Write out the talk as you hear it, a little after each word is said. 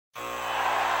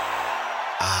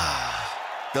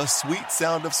The sweet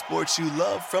sound of sports you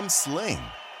love from Sling.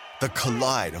 The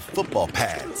collide of football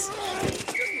pads.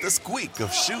 The squeak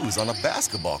of shoes on a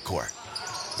basketball court.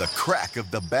 The crack of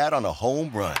the bat on a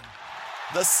home run.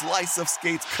 The slice of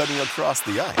skates cutting across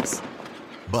the ice.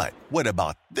 But what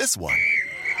about this one?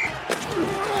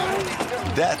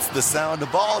 That's the sound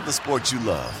of all the sports you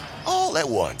love, all at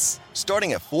once.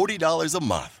 Starting at $40 a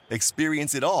month.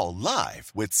 Experience it all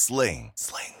live with Sling.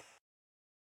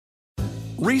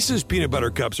 Reese's Peanut Butter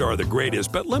Cups are the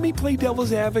greatest, but let me play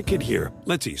devil's advocate here.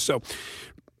 Let's see. So,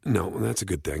 no, that's a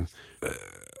good thing.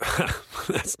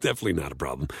 That's definitely not a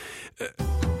problem.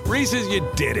 Reese's, you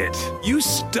did it. You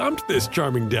stumped this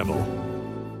charming devil.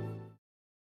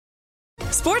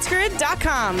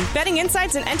 SportsGrid.com. Betting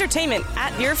insights and entertainment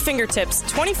at your fingertips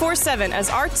 24/7 as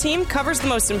our team covers the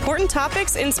most important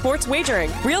topics in sports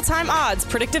wagering. Real-time odds,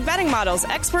 predictive betting models,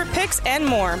 expert picks, and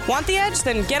more. Want the edge?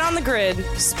 Then get on the grid.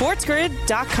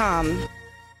 SportsGrid.com.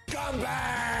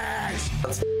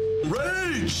 Scumbags!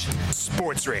 Rage!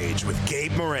 Sports Rage with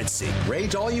Gabe Morency.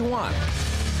 Rage all you want.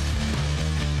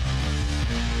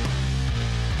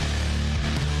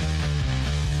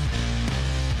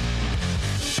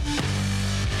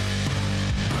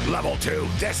 Level 2,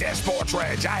 this is Sports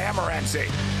Rage. I am Morency.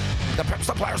 The pimps,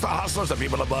 the players, the hustlers, the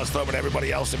people, the buzz, throw, and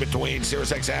everybody else in between.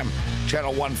 Sirius XM,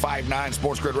 Channel 159,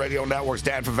 Sports Grid Radio Network.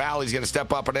 Stanford Valley's going to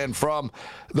step up and in from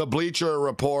the Bleacher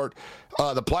Report.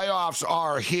 The playoffs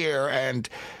are here, and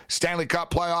Stanley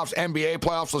Cup playoffs, NBA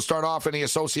playoffs. Let's start off in the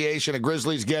association. The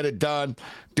Grizzlies get it done.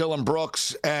 Dylan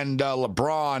Brooks and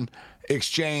LeBron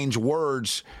exchange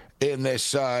words in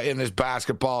this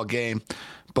basketball game.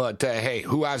 But, hey,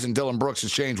 who hasn't Dylan Brooks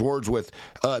exchanged words with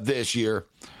this year?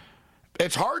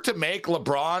 It's hard to make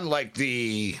LeBron like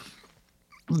the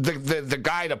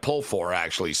guy to pull for,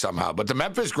 actually, somehow. But the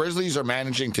Memphis Grizzlies are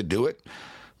managing to do it.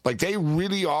 Like, they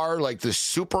really are, like, the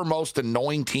super most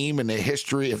annoying team in the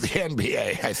history of the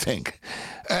NBA, I think.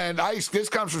 And this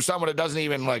comes from someone that doesn't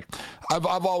even, like, I've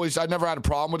never had a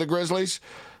problem with the Grizzlies.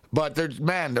 But, they're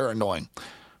annoying.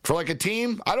 For, like, a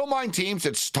team, I don't mind teams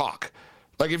that talk.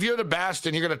 Like, if you're the best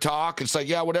and you're going to talk, it's like,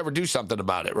 yeah, whatever, do something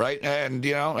about it, right? And,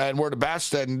 and we're the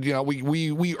best, and,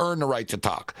 we earn the right to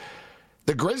talk.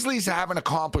 The Grizzlies haven't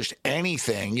accomplished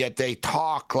anything, yet they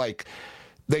talk like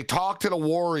they talk to the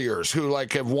Warriors, who,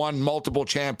 like, have won multiple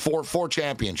four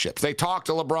championships. They talk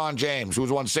to LeBron James,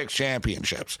 who's won 6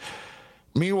 championships.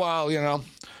 Meanwhile,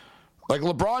 like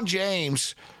LeBron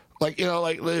James, like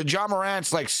John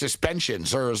Morant's, like,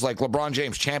 suspensions are like LeBron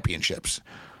James championships.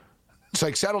 It's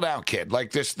like, settle down, kid.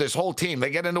 Like, this whole team,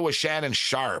 they get into a Shannon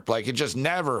Sharp. Like, it just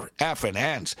never effing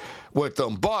ends with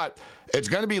them. But it's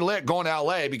going to be lit going to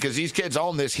L.A. because these kids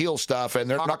own this heel stuff, and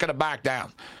they're not going to back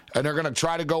down. And they're going to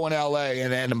try to go in L.A.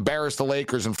 and embarrass the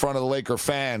Lakers in front of the Laker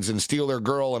fans and steal their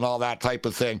girl and all that type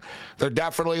of thing. They're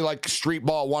definitely like Street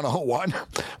Ball 101,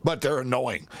 but they're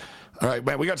annoying. All right,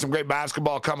 man, we got some great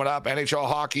basketball coming up, NHL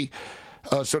hockey.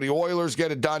 So the Oilers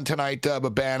get it done tonight,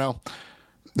 Babano.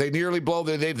 They nearly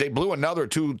they blew another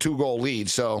two-goal lead.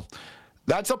 So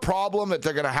that's a problem that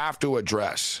they're going to have to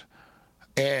address.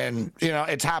 And,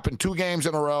 it's happened 2 games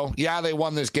in a row. Yeah, they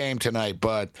won this game tonight,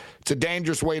 but it's a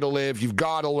dangerous way to live. You've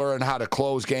got to learn how to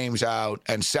close games out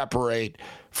and separate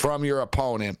from your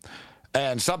opponent.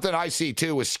 And something I see,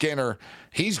 too, with Skinner,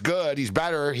 he's good. He's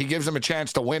better. He gives them a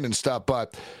chance to win and stuff,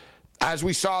 but as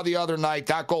we saw the other night,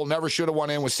 that goal never should have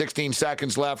went in with 16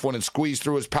 seconds left when it squeezed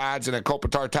through his pads and then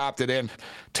Kopitar tapped it in.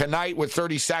 Tonight, with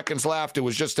 30 seconds left, it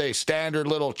was just a standard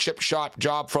little chip shot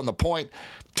job from the point,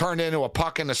 turned into a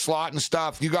puck in the slot and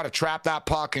stuff. You got to trap that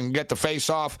puck and get the face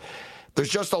off.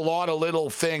 There's just a lot of little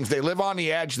things. They live on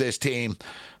the edge, this team.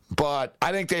 But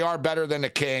I think they are better than the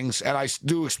Kings, and I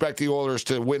do expect the Oilers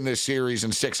to win this series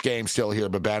in 6 games still here,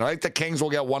 Babano. I think the Kings will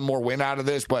get one more win out of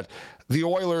this, but the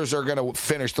Oilers are going to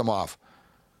finish them off.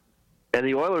 And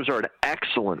the Oilers are an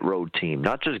excellent road team,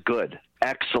 not just good,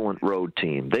 excellent road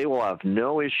team. They will have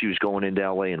no issues going into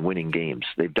L.A. and winning games.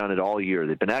 They've done it all year.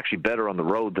 They've been actually better on the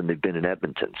road than they've been in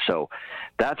Edmonton. So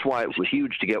that's why it was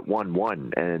huge to get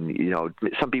 1-1. And,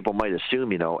 some people might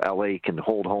assume, L.A. can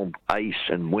hold home ice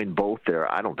and win both there.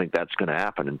 I don't think that's going to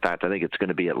happen. In fact, I think it's going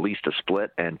to be at least a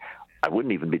split. And I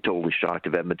wouldn't even be totally shocked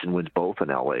if Edmonton wins both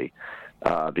in L.A.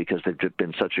 Because they've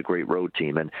been such a great road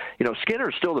team. And,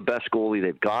 Skinner's still the best goalie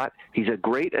they've got. He's a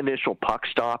great initial puck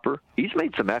stopper. He's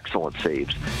made some excellent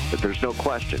saves, but there's no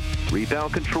question.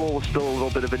 Rebound control is still a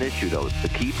little bit of an issue, though. The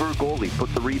keeper goalie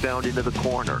put the rebound into the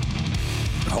corner.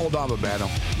 Hold on, Babano.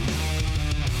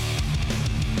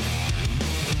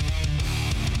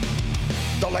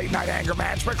 the late night anger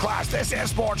management class. This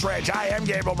is Sports Rage. I am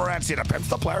Gabriel Morency. The pimps,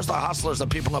 the players, the hustlers, the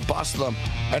people that bust them,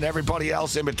 and everybody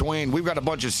else in between. We've got a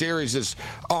bunch of series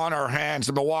on our hands.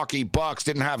 The Milwaukee Bucks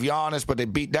didn't have Giannis, but they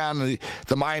beat down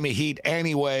the Miami Heat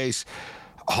anyways.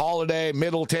 Holiday,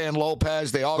 Middleton,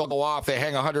 Lopez, they all go off. They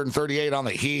hang 138 on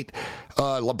the Heat.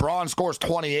 LeBron scores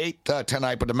 28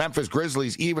 tonight, but the Memphis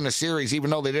Grizzlies even the series,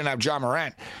 even though they didn't have Ja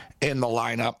Morant in the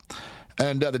lineup.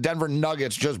 And the Denver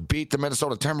Nuggets just beat the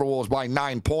Minnesota Timberwolves by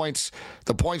 9 points.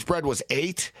 The point spread was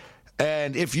 8.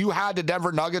 And if you had the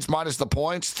Denver Nuggets minus the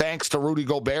points, thanks to Rudy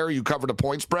Gobert, you covered the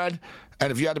point spread.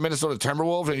 And if you had the Minnesota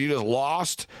Timberwolves and you just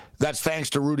lost, that's thanks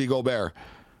to Rudy Gobert.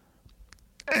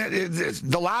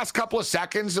 The last couple of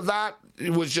seconds of that,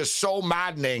 it was just so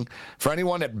maddening for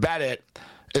anyone that bet it,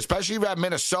 especially if you had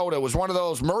Minnesota. It was one of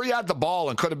those, Murray had the ball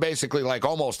and could have basically like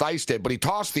almost iced it, but he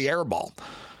tossed the air ball,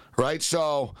 right?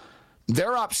 So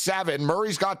they're up 7.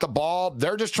 Murray's got the ball.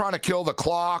 They're just trying to kill the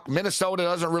clock. Minnesota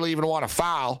doesn't really even want to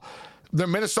foul.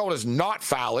 Minnesota's not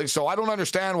fouling, so I don't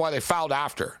understand why they fouled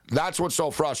after. That's what's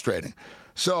so frustrating.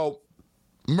 So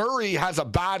Murray has a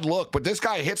bad look, but this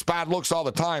guy hits bad looks all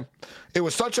the time. It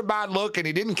was such a bad look, and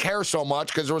he didn't care so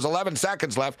much because there was 11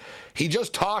 seconds left. He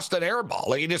just tossed an air ball.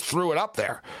 Like, he just threw it up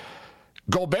there.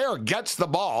 Gobert gets the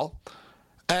ball,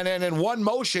 and then in one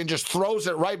motion just throws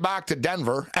it right back to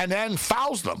Denver and then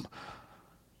fouls them.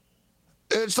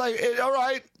 It's like, all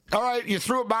right, you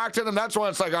threw it back to them. That's when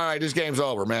it's like, all right, this game's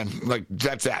over, man. Like,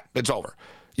 that's it. It's over.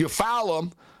 You foul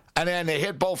them, and then they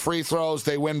hit both free throws.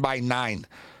 They win by 9.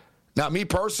 Now, me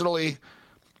personally,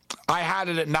 I had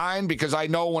it at 9 because I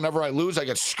know whenever I lose, I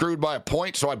get screwed by a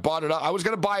point, so I bought it up. I was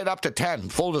going to buy it up to 10,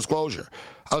 full disclosure.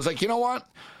 I was like, you know what?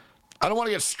 I don't want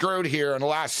to get screwed here in the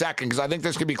last second because I think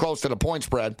this could be close to the point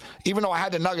spread, even though I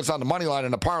had the Nuggets on the money line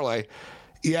in the parlay.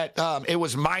 Yet it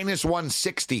was minus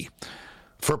 160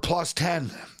 for plus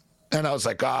 10. And I was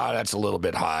like, that's a little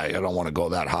bit high. I don't want to go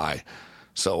that high.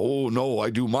 So, no, I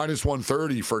do minus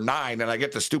 130 for 9, and I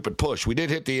get the stupid push. We did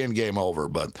hit the in-game over,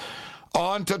 but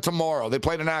on to tomorrow. They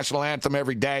play the national anthem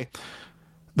every day.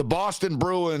 The Boston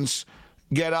Bruins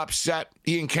get upset.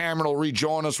 Ian Cameron will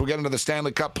rejoin us. We'll get into the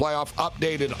Stanley Cup playoff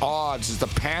updated odds as the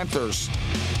Panthers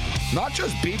not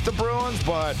just beat the Bruins,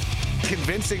 but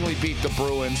convincingly beat the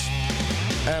Bruins.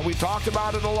 And we talked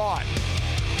about it a lot.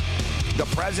 The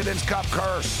President's Cup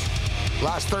curse.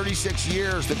 Last 36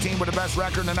 years, the team with the best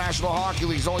record in the National Hockey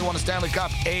League has only won a Stanley Cup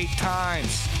 8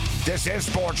 times. This is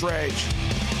Sports Rage.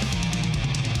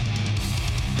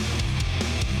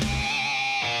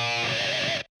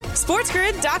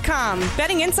 SportsGrid.com.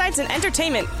 Betting insights and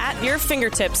entertainment at your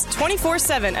fingertips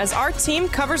 24/7 as our team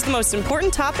covers the most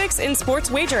important topics in sports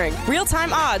wagering.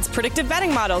 Real-time odds, predictive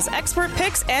betting models, expert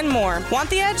picks, and more. Want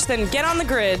the edge? Then get on the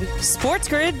grid.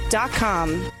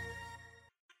 SportsGrid.com.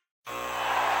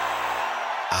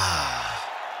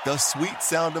 The sweet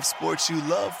sound of sports you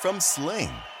love from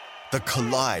Sling. The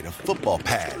collide of football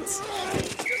pads.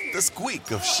 The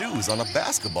squeak of shoes on a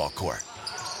basketball court.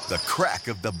 The crack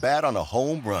of the bat on a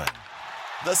home run.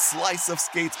 The slice of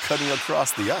skates cutting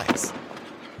across the ice.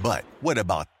 But what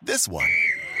about this one?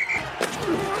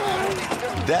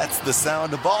 That's the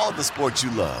sound of all the sports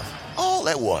you love, all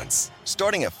at once.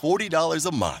 Starting at $40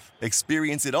 a month.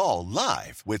 Experience it all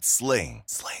live with Sling.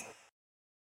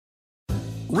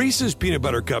 Reese's Peanut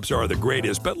Butter Cups are the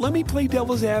greatest, but let me play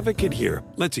devil's advocate here.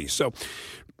 Let's see. So,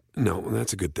 no,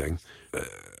 that's a good thing.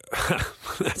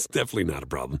 That's definitely not a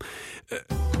problem.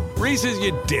 Reese's,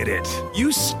 you did it.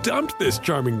 You stumped this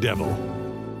charming devil.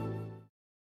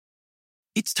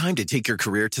 It's time to take your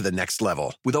career to the next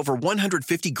level. With over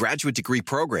 150 graduate degree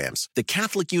programs, the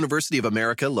Catholic University of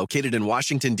America, located in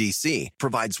Washington, D.C.,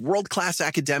 provides world-class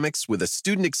academics with a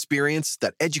student experience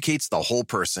that educates the whole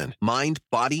person, mind,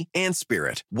 body, and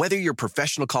spirit. Whether your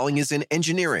professional calling is in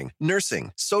engineering,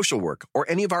 nursing, social work, or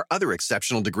any of our other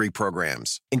exceptional degree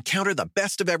programs, encounter the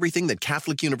best of everything that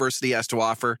Catholic University has to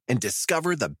offer and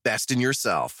discover the best in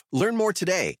yourself. Learn more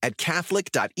today at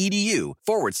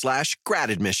catholic.edu/grad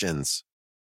admissions.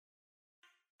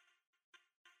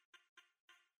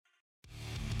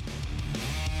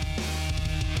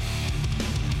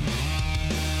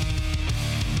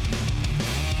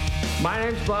 My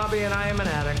name's Bobby, and I am an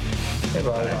addict. Hey,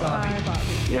 Bobby. Hi, Bobby.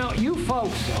 You know, you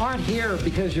folks aren't here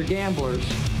because you're gamblers.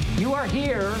 You are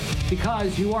here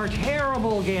because you are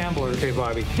terrible gamblers. Hey,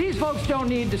 Bobby. These folks don't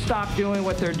need to stop doing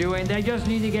what they're doing. They just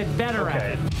need to get better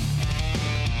at it.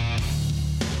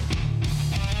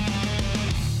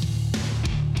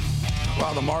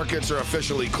 Well, the markets are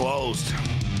officially closed.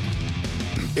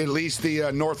 At least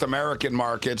the North American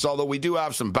markets, although we do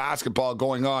have some basketball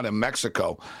going on in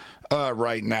Mexico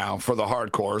right now for the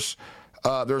hardcores.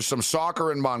 There's some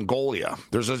soccer in Mongolia.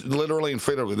 There's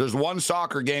there's one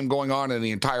soccer game going on in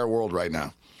the entire world right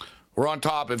now. We're on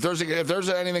top. If there's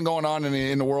anything going on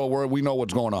in the world, where we know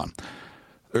what's going on.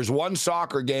 There's one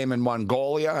soccer game in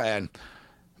Mongolia, and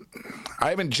I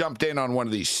haven't jumped in on one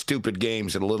of these stupid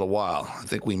games in a little while. I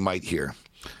think we might here.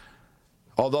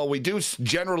 Although we do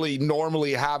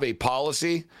normally have a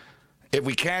policy. If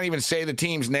we can't even say the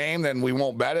team's name, then we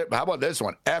won't bet it. How about this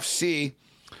one? FC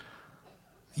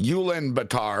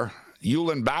Ulaanbaatar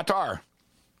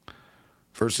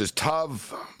versus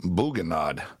Tuv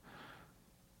Buganad.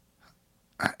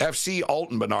 FC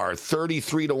Ulaanbaatar,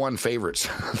 33-1 favorites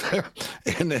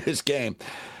in this game.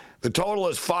 The total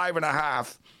is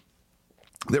 5.5.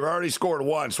 They've already scored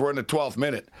once. We're in the 12th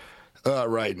minute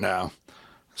right now.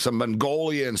 Some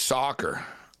Mongolian soccer.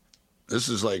 This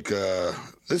is like,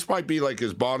 this might be like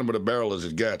as bottom of the barrel as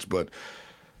it gets, but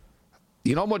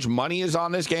you know how much money is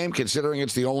on this game, considering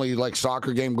it's the only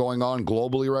soccer game going on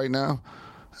globally right now?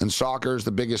 And soccer is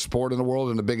the biggest sport in the world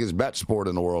and the biggest bet sport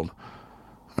in the world.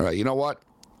 All right, you know what?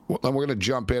 We're going to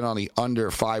jump in on the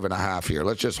under 5.5 here.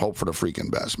 Let's just hope for the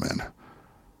freaking best, man.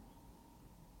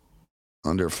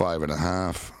 Under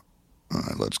 5.5. All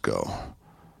right, let's go.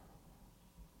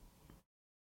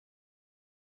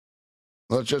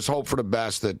 Let's just hope for the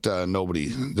best that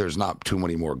there's not too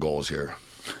many more goals here.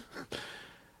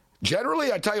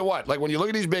 Generally, I tell you what, when you look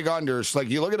at these big unders,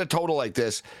 you look at a total like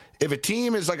this, if a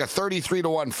team is a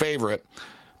 33-1 favorite,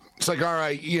 it's all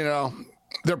right,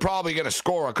 they're probably going to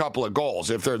score a couple of goals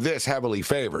if they're this heavily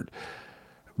favored.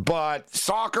 But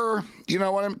soccer, you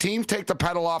know what? Teams take the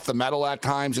pedal off the metal at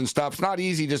times and stuff. It's not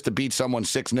easy just to beat someone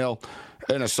 6-0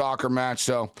 in a soccer match.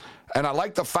 And I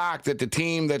like the fact that the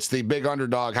team that's the big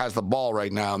underdog has the ball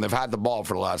right now, and they've had the ball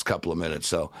for the last couple of minutes.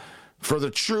 So for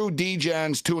the true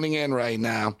D-gens tuning in right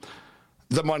now,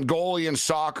 the Mongolian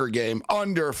soccer game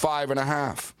under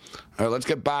 5.5. All right, let's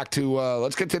get back to the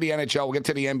NHL. We'll get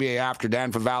to the NBA after.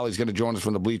 Dan Favale is going to join us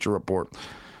from the Bleacher Report.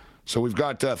 So we've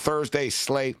got Thursday's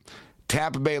slate.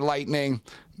 Tampa Bay Lightning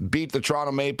beat the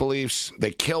Toronto Maple Leafs.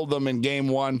 They killed them in Game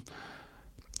 1.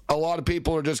 A lot of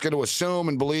people are just going to assume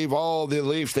and believe, the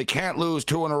Leafs, they can't lose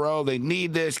 2 in a row. They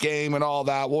need this game and all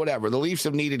that, whatever. The Leafs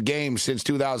have needed games since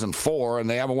 2004, and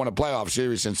they haven't won a playoff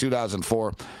series since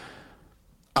 2004.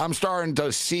 I'm starting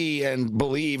to see and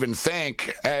believe and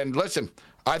think. And listen,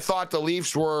 I thought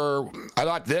this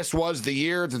was the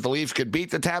year that the Leafs could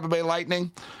beat the Tampa Bay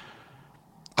Lightning.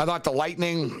 I thought the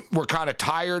Lightning were kind of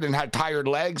tired and had tired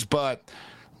legs, but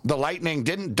the Lightning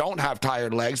don't have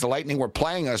tired legs. The Lightning were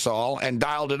playing us all and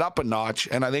dialed it up a notch,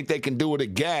 and I think they can do it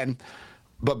again.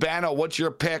 But, Bano, what's your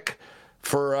pick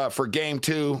for Game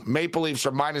 2? Maple Leafs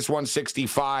are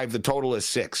 -165. The total is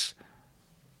 6.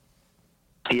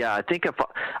 Yeah, I think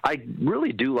I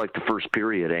really do like the first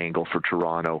period angle for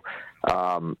Toronto.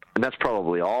 And that's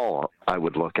probably all I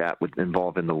would look at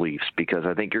involving the Leafs, because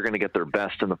I think you're going to get their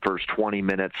best in the first 20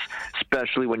 minutes,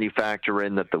 especially when you factor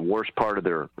in that the worst part of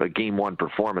their Game 1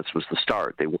 performance was the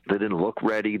start. They didn't look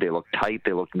ready. They looked tight.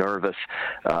 They looked nervous.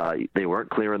 They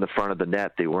weren't clear in the front of the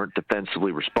net. They weren't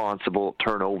defensively responsible.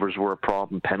 Turnovers were a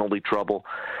problem, penalty trouble.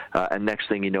 And next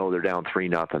thing you know, they're down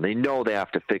 3-0. They know they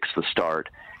have to fix the start.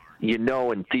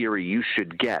 In theory, you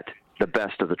should get the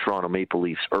best of the Toronto Maple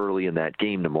Leafs early in that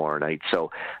game tomorrow night.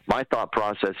 So my thought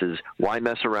process is, why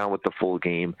mess around with the full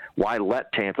game? Why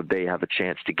let Tampa Bay have a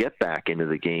chance to get back into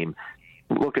the game?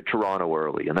 Look at Toronto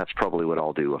early, and that's probably what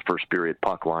I'll do. A first period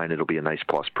puck line, it'll be a nice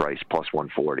plus price,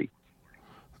 +140.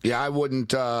 Yeah, I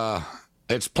wouldn't.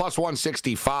 It's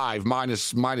 +165,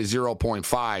 minus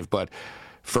 0.5. But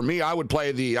for me, I would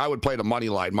play the money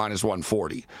line,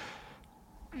 -140.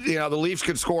 The Leafs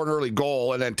could score an early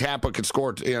goal, and then Tampa could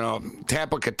score.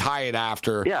 Tampa could tie it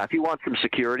after. Yeah, if you want some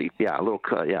security,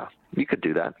 you could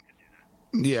do that.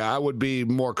 Yeah, I would be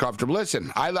more comfortable.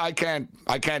 Listen, I can't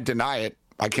deny it.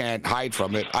 I can't hide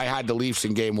from it. I had the Leafs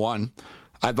in Game 1.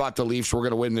 I thought the Leafs were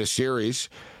going to win this series.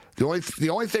 The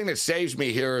only thing that saves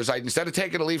me here is instead of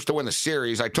taking the Leafs to win the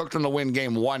series, I took them to win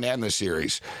Game 1 and the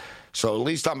series. So at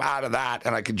least I'm out of that,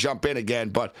 and I can jump in again.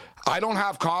 But I don't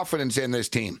have confidence in this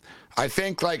team. I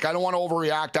think, I don't want to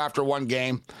overreact after one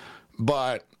game,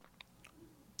 but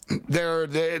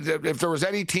if there was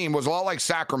any team, it was a lot like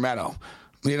Sacramento.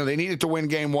 They needed to win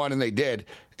Game 1, and they did.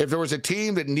 If there was a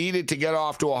team that needed to get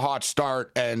off to a hot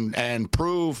start and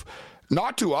prove,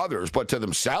 not to others, but to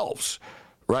themselves,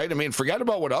 right? I mean, forget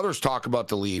about what others talk about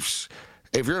the Leafs.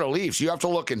 If you're the Leafs, you have to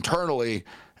look internally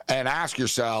and ask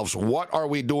yourselves, what are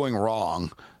we doing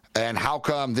wrong? And how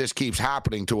come this keeps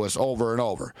happening to us over and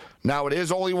over? Now, it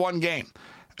is only one game.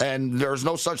 And there's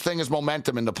no such thing as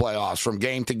momentum in the playoffs from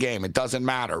game to game. It doesn't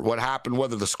matter what happened,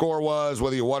 whether the score was,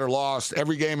 whether you won or lost.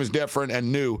 Every game is different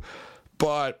and new.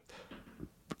 But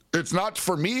it's not,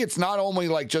 for me, it's not only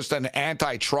like just an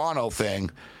anti-Toronto thing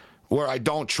where I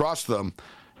don't trust them.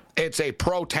 It's a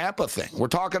pro-Tampa thing. We're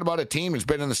talking about a team that's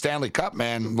been in the Stanley Cup,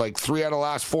 man, like 3 out of the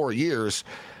last 4 years.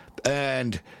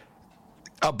 And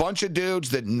a bunch of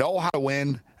dudes that know how to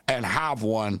win and have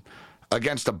won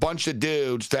against a bunch of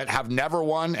dudes that have never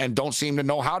won and don't seem to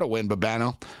know how to win,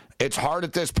 Babano. It's hard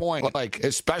at this point, like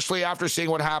especially after seeing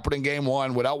what happened in Game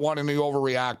 1 without wanting to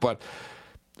overreact, but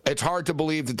it's hard to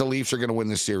believe that the Leafs are going to win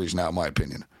this series now, in my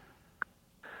opinion.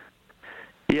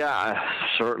 Yeah,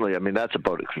 certainly. I mean, that's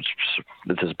about it.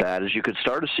 It's as bad as you could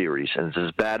start a series, and it's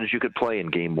as bad as you could play in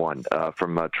Game 1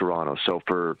 from Toronto. So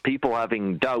for people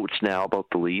having doubts now about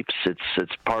the Leafs,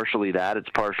 it's partially that. It's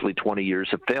partially 20 years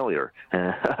of failure,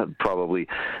 probably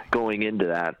going into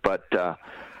that. But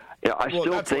I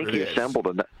still think he assembled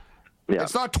a... Yeah.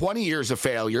 It's not 20 years of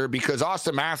failure because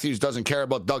Austin Matthews doesn't care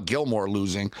about Doug Gilmour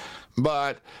losing.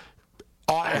 But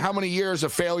how many years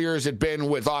of failure has it been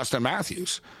with Austin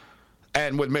Matthews?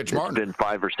 And with Mitch Martin. It's been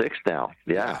 5 or 6 now.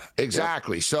 Yeah,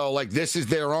 exactly. Yeah. So, like, this is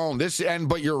their own.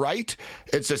 But you're right.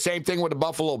 It's the same thing with the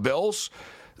Buffalo Bills.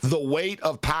 The weight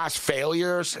of past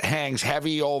failures hangs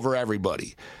heavy over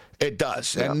everybody. It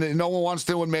does. Yeah. And no one wants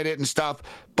to admit it and stuff.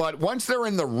 But once they're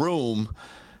in the room,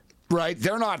 right,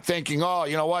 they're not thinking, oh,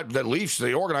 you know what, the Leafs,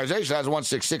 the organization has won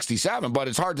 667. But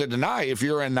it's hard to deny if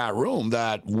you're in that room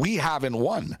that we haven't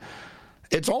won.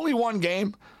 It's only one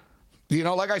game. You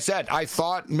know, like I said, I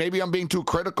thought maybe I'm being too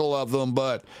critical of them,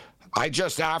 but I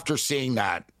just, after seeing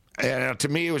that, and to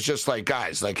me, it was just like,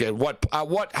 guys, like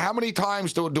how many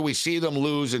times do we see them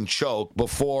lose and choke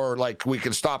before, like, we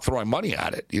can stop throwing money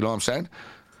at it? You know what I'm saying?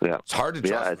 Yeah. It's hard to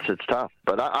trust. Yeah, it's tough.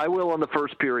 But I will on the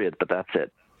first period, but that's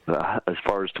it. As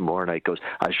far as tomorrow night goes.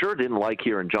 I sure didn't like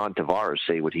hearing John Tavares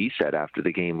say what he said after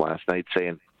the game last night,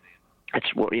 saying,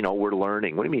 we're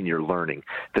learning. What do you mean you're learning?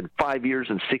 It's been 5 years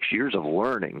and 6 years of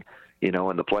learning. In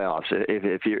the playoffs.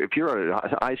 If you're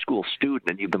a high school student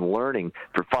and you've been learning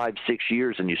for 5-6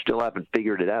 years and you still haven't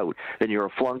figured it out, then you're a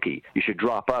flunky. You should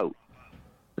drop out.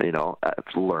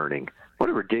 It's learning. What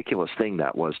a ridiculous thing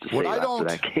that was to say after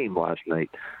that game last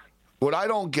night. What I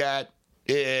don't get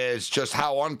is just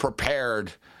how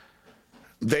unprepared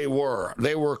they were.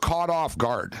 They were caught off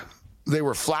guard. They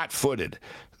were flat-footed.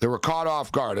 They were caught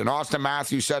off guard. And Austin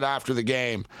Matthews said after the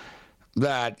game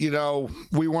that,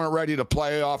 we weren't ready to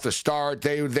play off the start.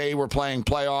 They were playing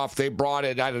playoff. They brought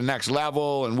it at the next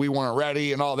level, and we weren't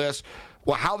ready and all this.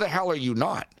 Well, how the hell are you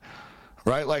not?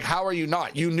 Right? Like, how are you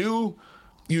not? You knew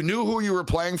who you were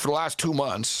playing for the last 2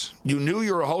 months. You knew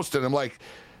you were hosting them. Like,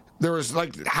 there was,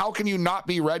 like, how can you not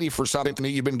be ready for something that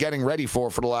you've been getting ready for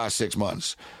the last 6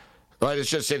 months? Right?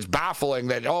 It's baffling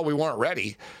that, we weren't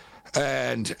ready.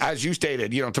 And as you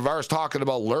stated, Tavares talking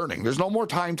about learning. There's no more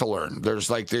time to learn. There's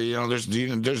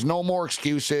there's no more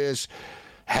excuses.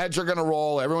 Heads are going to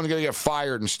roll. Everyone's going to get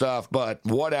fired and stuff, but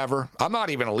whatever. I'm not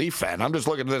even a Leaf fan. I'm just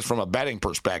looking at this from a betting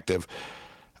perspective.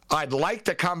 I'd like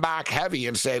to come back heavy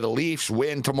and say the Leafs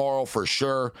win tomorrow for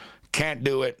sure. Can't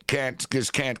do it. Can't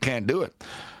do it.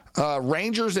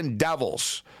 Rangers and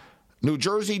Devils. New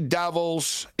Jersey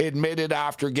Devils admitted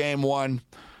after Game 1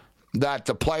 that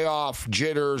the playoff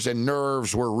jitters and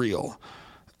nerves were real.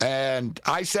 And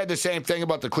I said the same thing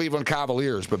about the Cleveland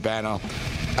Cavaliers, Babano,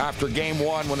 after Game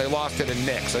 1 when they lost to the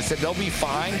Knicks. I said, they'll be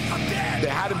fine. They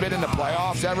hadn't been in the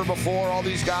playoffs ever before, all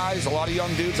these guys, a lot of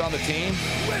young dudes on the team,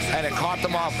 and it caught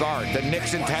them off guard. The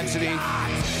Knicks' intensity,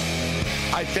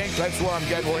 I think that's where I'm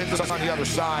getting. We'll hit this on the other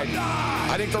side.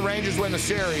 I think the Rangers win the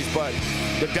series, but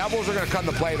the Devils are going to come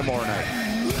to play tomorrow night.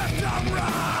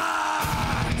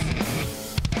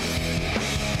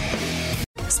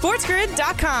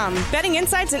 SportsGrid.com. Betting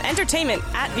insights and entertainment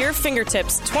at your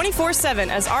fingertips 24/7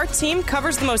 as our team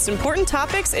covers the most important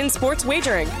topics in sports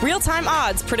wagering. Real-time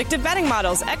odds, predictive betting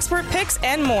models, expert picks,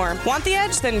 and more. Want the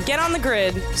edge? Then get on the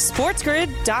grid.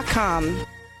 SportsGrid.com.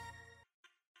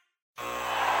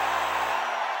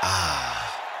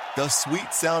 The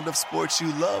sweet sound of sports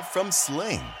you love from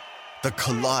Sling. The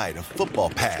collide of football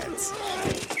pads.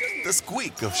 The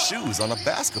squeak of shoes on a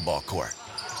basketball court.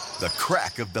 The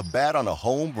crack of the bat on a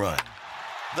home run.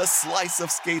 The slice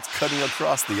of skates cutting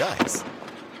across the ice.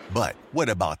 But what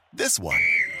about this one?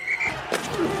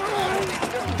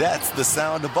 That's the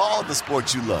sound of all the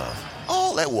sports you love,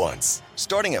 all at once.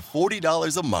 Starting at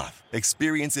 $40 a month.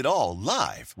 Experience it all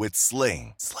live with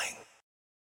Sling.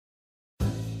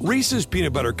 Reese's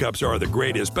Peanut Butter Cups are the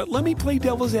greatest, but let me play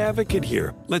devil's advocate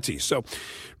here. Let's see. So,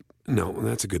 No,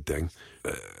 that's a good thing.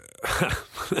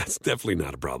 That's definitely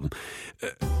not a problem.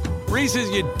 Reese's,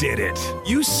 you did it.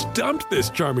 You stumped this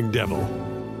charming devil.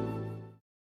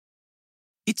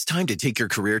 It's time to take your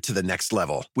career to the next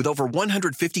level. With over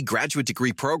 150 graduate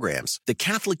degree programs, the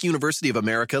Catholic University of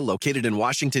America, located in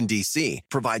Washington, D.C.,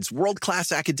 provides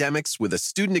world-class academics with a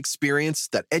student experience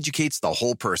that educates the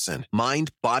whole person, mind,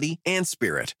 body, and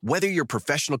spirit. Whether your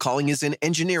professional calling is in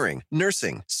engineering,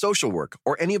 nursing, social work,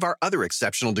 or any of our other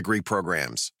exceptional degree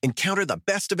programs, encounter the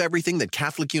best of everything that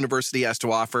Catholic University has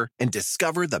to offer and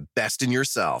discover the best in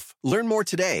yourself. Learn more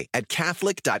today at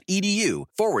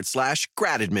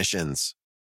catholic.edu/grad admissions.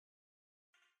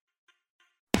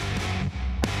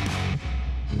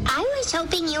 I was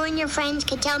hoping you and your friends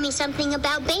could tell me something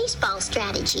about baseball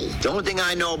strategy. The only thing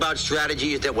I know about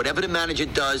strategy is that whatever the manager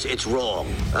does, it's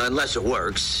wrong. Unless it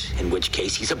works, in which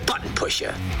case he's a button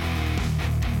pusher.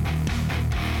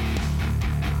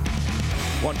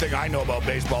 One thing I know about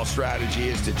baseball strategy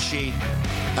is to cheat.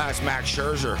 Ask Max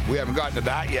Scherzer. We haven't gotten to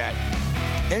that yet.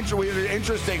 We had an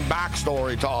interesting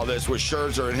backstory to all this with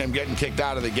Scherzer and him getting kicked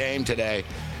out of the game today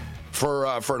for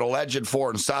an alleged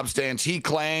foreign substance. He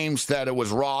claims that it was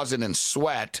rosin and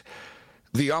sweat.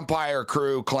 The umpire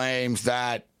crew claims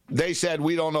that they said,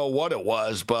 we don't know what it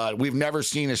was, but we've never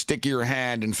seen a stickier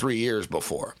hand in 3 years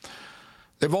before.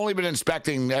 They've only been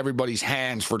inspecting everybody's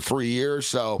hands for 3 years,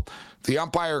 so the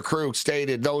umpire crew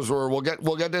stated those were, we'll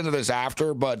get into this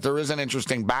after, but there is an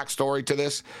interesting backstory to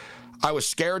this. I was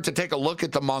scared to take a look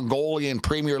at the Mongolian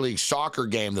Premier League soccer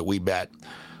game that we bet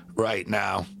right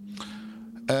now.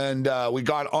 And we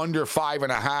got under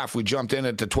 5.5. We jumped in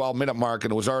at the 12-minute mark,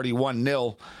 and it was already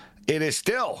 1-0. It is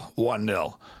still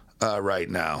 1-0 right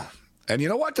now. And you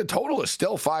know what? The total is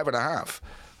still 5.5.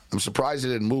 I'm surprised it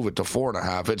didn't move it to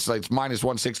 4.5. It's like minus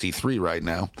 163 right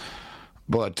now.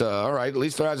 But, all right, at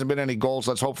least there hasn't been any goals.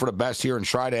 Let's hope for the best here and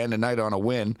try to end the night on a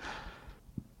win.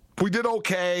 We did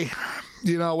okay,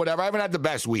 whatever. I haven't had the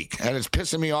best week, and it's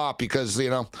pissing me off because,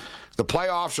 the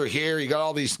playoffs are here. You got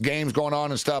all these games going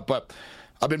on and stuff, but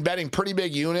I've been betting pretty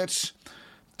big units,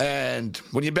 and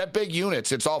when you bet big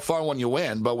units, it's all fun when you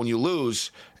win, but when you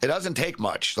lose, it doesn't take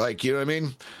much. Like, you know what I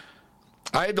mean?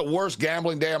 I had the worst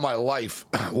gambling day of my life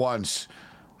once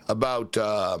about, it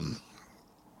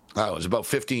was about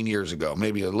 15 years ago,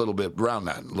 maybe a little bit around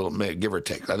that, a little, give or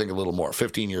take. I think a little more,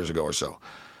 15 years ago or so.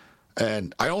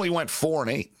 And I only went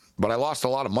 4-8. But I lost a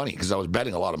lot of money because I was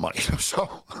betting a lot of money.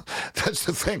 So that's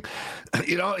the thing.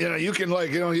 You can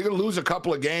you can lose a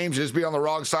couple of games, just be on the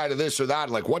wrong side of this or that.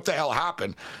 Like, what the hell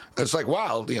happened? It's like,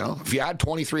 well, if you had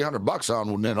 $2,300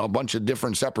 on a bunch of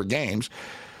different separate games,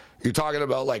 you're talking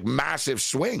about like massive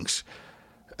swings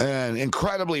and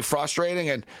incredibly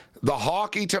frustrating. And the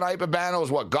hockey tonight, Babano,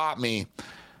 is what got me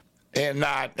in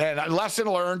that. And lesson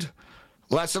learned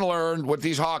with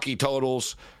these hockey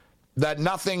totals, that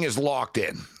nothing is locked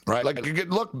in, right? Like,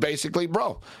 look, basically,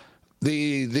 bro,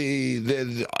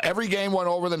 the every game went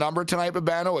over the number tonight,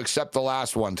 Babano, except the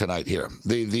last one tonight here,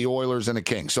 the Oilers and the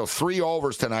Kings. So 3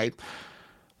 overs tonight.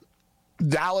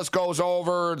 Dallas goes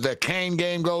over, the Kane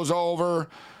game goes over,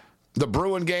 the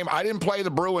Bruin game. I didn't play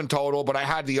the Bruin total, but I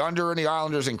had the under in the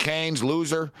Islanders and Canes,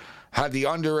 loser. Had the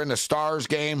under in the Stars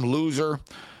game, loser.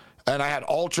 And I had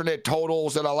alternate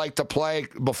totals that I like to play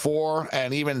before,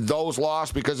 and even those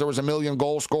lost because there was a million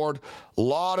goals scored. A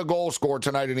lot of goals scored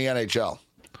tonight in the NHL.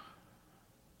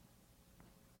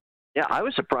 Yeah, I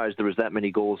was surprised there was that many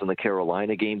goals in the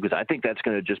Carolina game because I think that's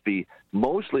going to just be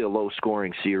mostly a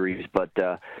low-scoring series. But,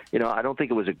 I don't think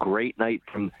it was a great night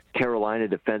from Carolina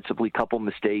defensively. Couple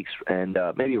mistakes, and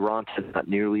maybe Ronson not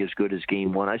nearly as good as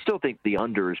Game 1. I still think the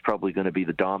under is probably going to be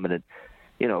the dominant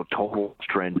total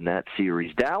trend in that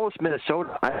series. Dallas,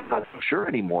 Minnesota, I'm not so sure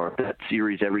anymore if that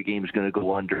series, every game is going to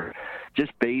go under,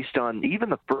 just based on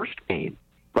even the first game.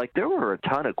 Like, there were a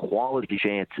ton of quality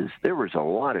chances. There was a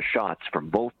lot of shots from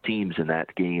both teams in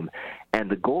that game, and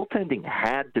the goaltending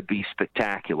had to be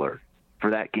spectacular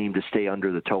for that game to stay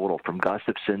under the total from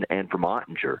Gustafsson and from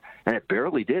Ottinger, and it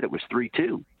barely did. It was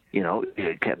 3-2.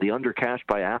 It kept the under cashed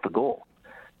by half a goal.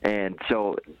 And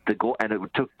so it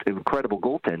took incredible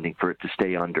goaltending for it to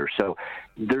stay under. So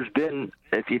there's been,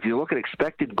 if you look at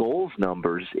expected goals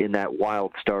numbers in that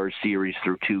Wild Stars series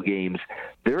through 2 games,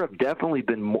 there have definitely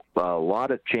been a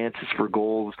lot of chances for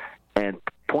goals and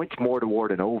points more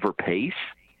toward an over pace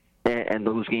and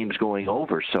those games going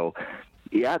over. So,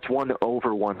 yeah, it's 1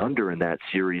 over, 1 under in that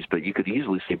series, but you could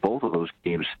easily see both of those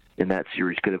games in that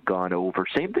series could have gone over.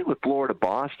 Same thing with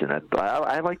Florida-Boston.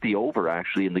 I like the over,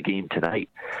 actually, in the game tonight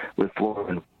with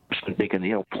Florida and Boston,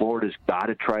 thinking, Florida's got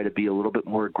to try to be a little bit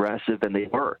more aggressive, and they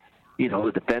were.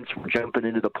 The defense were jumping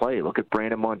into the play. Look at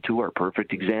Brandon Montour,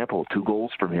 perfect example. 2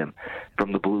 goals from him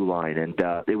from the blue line. And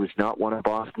it was not one of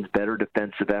Boston's better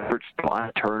defensive efforts. A lot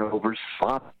of turnovers,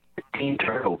 15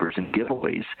 turnovers and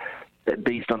giveaways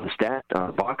based on the stat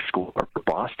box score for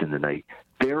Boston tonight.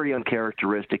 Very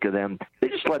uncharacteristic of them. They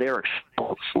just let Eric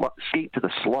skate to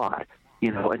the slot,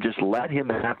 and just let him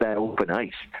have that open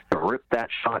ice to rip that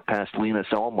shot past Linus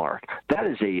Ullmark. That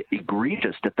is a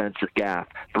egregious defensive gaffe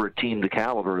for a team the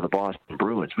caliber of the Boston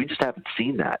Bruins. We just haven't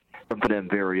seen that from them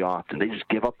very often. They just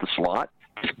give up the slot,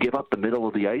 just give up the middle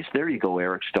of the ice. There you go,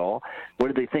 Eric Staal. What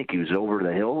did they think? He was over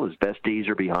the hill. His best days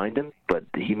are behind him, but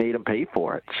he made him pay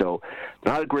for it. So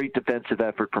not a great defensive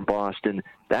effort from Boston.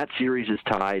 That series is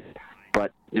tied.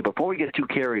 But before we get too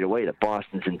carried away that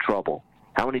Boston's in trouble,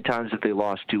 how many times have they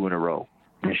lost 2 in a row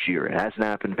this year? It hasn't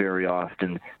happened very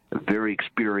often. A very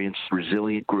experienced,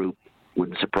 resilient group.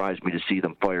 Wouldn't surprise me to see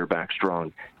them fire back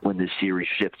strong when this series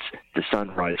shifts to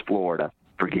Sunrise, Florida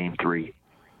for Game 3.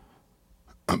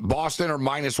 Boston are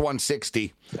minus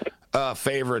 160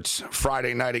 favorites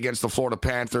Friday night against the Florida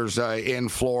Panthers in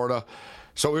Florida.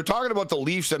 So we were talking about the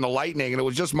Leafs and the Lightning, and it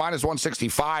was just minus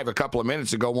 165 a couple of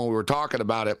minutes ago when we were talking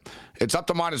about it. It's up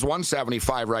to minus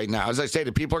 175 right now. As I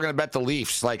stated, people are going to bet the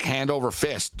Leafs like hand over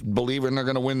fist, believing they're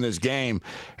going to win this game.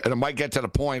 And it might get to the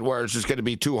point where it's just going to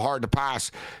be too hard to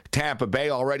pass Tampa Bay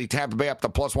already. Tampa Bay up to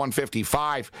plus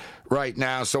 155 right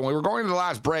now. So when we were going to the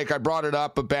last break, I brought it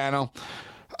up, Babano.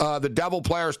 The Devil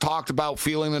players talked about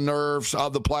feeling the nerves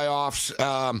of the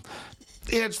playoffs.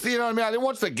 It's, I think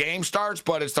once the game starts,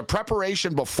 but it's the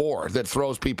preparation before that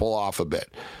throws people off a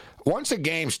bit. Once the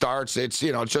game starts, it's,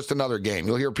 it's just another game.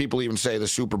 You'll hear people even say the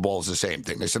Super Bowl is the same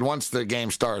thing. They said once the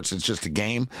game starts, it's just a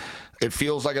game. It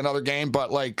feels like another game,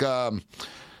 but like, the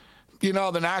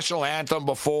national anthem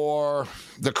before,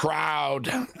 the crowd,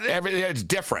 everything, it's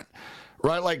different,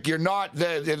 right? Like you're not,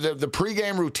 the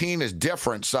pregame routine is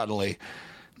different suddenly.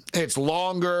 It's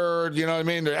longer, you know what I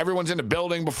mean? Everyone's in the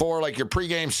building before, like your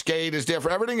pregame skate is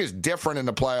different. Everything is different in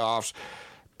the playoffs.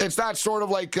 It's not sort of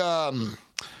like, for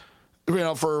like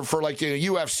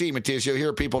UFC, Matthias, you'll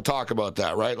hear people talk about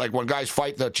that, right? Like when guys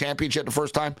fight the championship the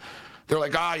first time, they're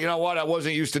like, you know what? I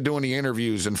wasn't used to doing the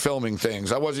interviews and filming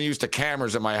things. I wasn't used to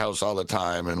cameras in my house all the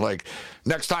time. And like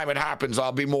next time it happens,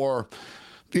 I'll be more...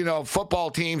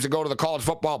 football teams that go to the college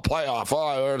football playoff,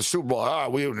 or the Super Bowl,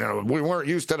 we weren't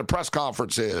used to the press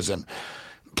conferences. And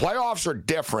playoffs are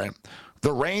different.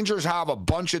 The Rangers have a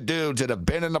bunch of dudes that have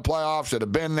been in the playoffs, that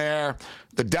have been there.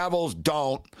 The Devils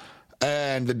don't.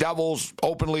 And the Devils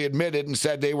openly admitted and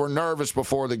said they were nervous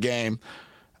before the game.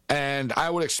 And I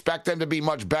would expect them to be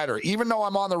much better. Even though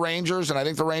I'm on the Rangers and I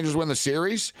think the Rangers win the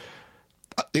series,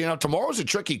 tomorrow's a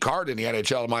tricky card in the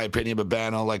NHL, in my opinion,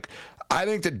 Babano. Like, I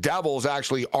think the Devils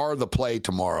actually are the play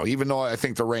tomorrow, even though I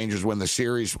think the Rangers win the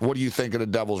series. What do you think of the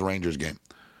Devils-Rangers game?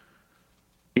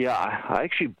 Yeah, I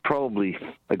actually probably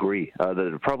agree.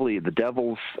 Probably the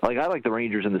Devils, I like the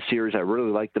Rangers in the series. I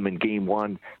really liked them in Game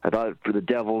 1. I thought for the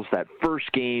Devils, that first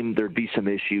game, there'd be some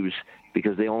issues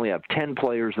because they only have 10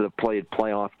 players that have played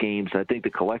playoff games. I think the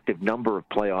collective number of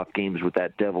playoff games with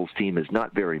that Devils team is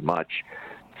not very much.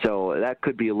 So that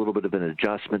could be a little bit of an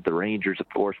adjustment. The Rangers, of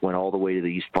course, went all the way to the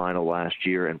East Final last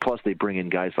year, and plus they bring in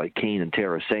guys like Kane and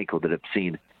Tarasenko that have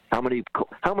seen how many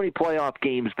playoff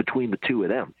games between the two of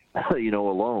them,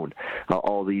 alone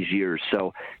all these years.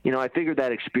 So, I figured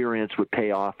that experience would pay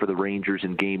off for the Rangers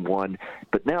in Game 1.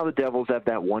 But now the Devils have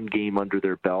that one game under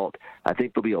their belt. I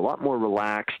think they'll be a lot more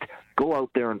relaxed. Go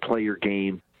out there and play your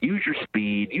game. Use your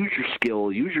speed, use your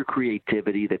skill, use your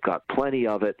creativity. They've got plenty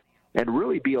of it. And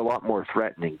really be a lot more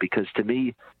threatening because, to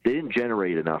me, they didn't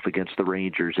generate enough against the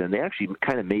Rangers, and they actually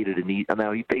kind of made it a neat.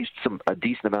 Now, he faced a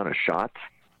decent amount of shots,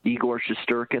 Igor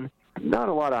Shesterkin, not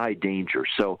a lot of high danger.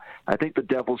 So I think the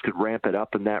Devils could ramp it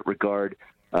up in that regard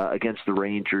against the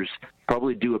Rangers,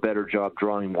 probably do a better job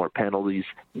drawing more penalties.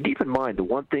 Keep in mind, the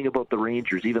one thing about the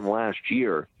Rangers, even last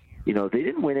year, they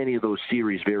didn't win any of those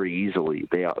series very easily.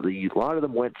 A lot of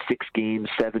them went 6 games,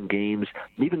 7 games,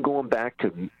 even going back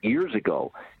to years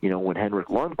ago, when Henrik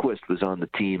Lundqvist was on the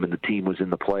team and the team was in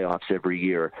the playoffs every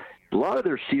year. A lot of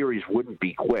their series wouldn't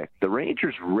be quick. The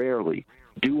Rangers rarely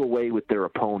do away with their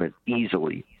opponent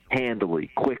easily, handily,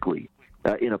 quickly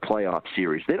in a playoff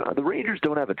series. The Rangers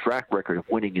don't have a track record of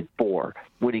winning in 4,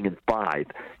 winning in 5.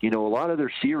 A lot of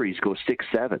their series go 6,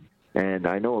 7. And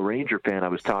I know a Ranger fan I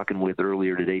was talking with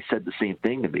earlier today said the same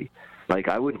thing to me. Like,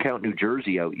 I wouldn't count New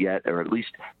Jersey out yet, or at least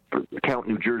count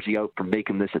New Jersey out from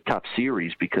making this a tough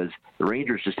series because the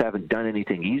Rangers just haven't done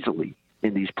anything easily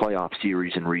in these playoff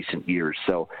series in recent years.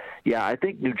 So, yeah, I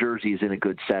think New Jersey is in a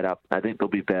good setup. I think they'll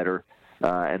be better.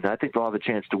 And I think they'll have a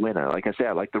chance to win. Like I said,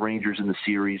 I like the Rangers in the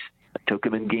series. I took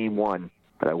them in Game 1,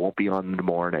 but I won't be on them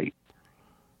tomorrow night.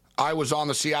 I was on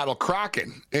the Seattle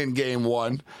Kraken in Game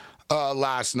 1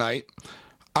 last night.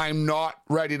 I'm not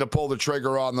ready to pull the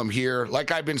trigger on them here.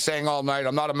 Like I've been saying all night,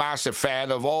 I'm not a massive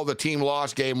fan of the team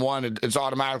lost Game 1. It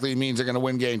automatically means they're going to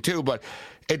win Game 2, but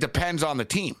it depends on the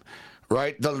team,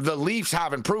 right? The Leafs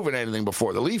haven't proven anything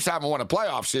before. The Leafs haven't won a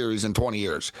playoff series in 20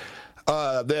 years.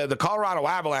 The Colorado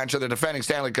Avalanche are the defending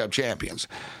Stanley Cup champions.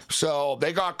 So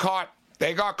they got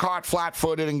caught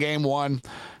flat-footed in Game 1.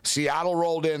 Seattle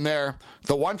rolled in there.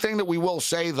 The one thing that we will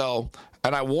say, though,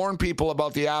 and I warned people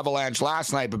about the Avalanche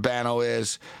last night, Babano,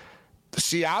 is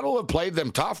Seattle have played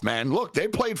them tough, man. Look, they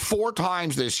played 4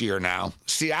 times this year now.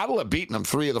 Seattle have beaten them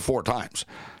 3 of the 4 times.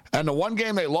 And the one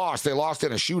game they lost in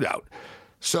a shootout.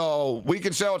 So we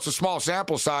can say it's a small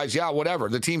sample size. Yeah, whatever.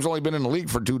 The team's only been in the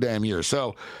league for 2 damn years.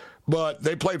 But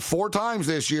they played 4 times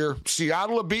this year.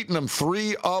 Seattle have beaten them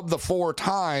 3 of the 4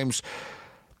 times.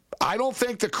 I don't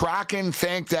think the Kraken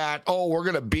think that, we're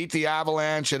going to beat the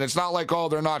Avalanche, and it's not like,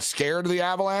 they're not scared of the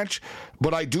Avalanche,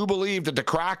 but I do believe that the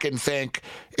Kraken think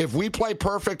if we play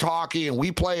perfect hockey and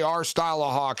we play our style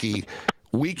of hockey,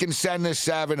 we can send this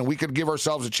 7 and we could give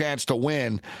ourselves a chance to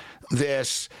win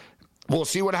this. We'll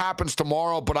see what happens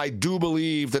tomorrow, but I do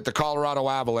believe that the Colorado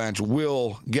Avalanche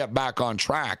will get back on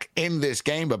track in this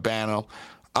game, Babano.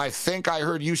 I think I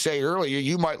heard you say earlier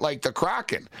you might like the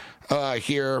Kraken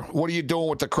here. What are you doing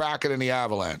with the Kraken and the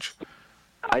Avalanche?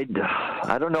 I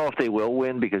don't know if they will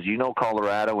win because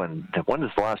Colorado, and when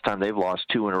is the last time they've lost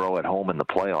 2 in a row at home in the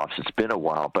playoffs? It's been a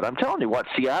while. But I'm telling you what,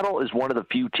 Seattle is one of the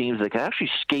few teams that can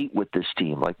actually skate with this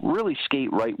team, like really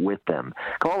skate right with them.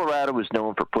 Colorado is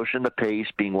known for pushing the pace,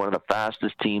 being one of the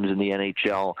fastest teams in the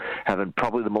NHL, having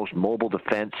probably the most mobile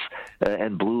defense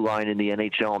and blue line in the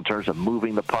NHL in terms of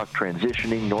moving the puck,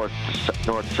 transitioning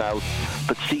north-south.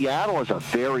 But Seattle is a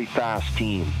very fast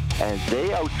team, and they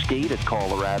outskated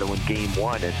Colorado in Game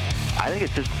 1. And I think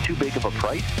it's just too big of a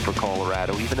price for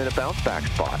Colorado, even in a bounce-back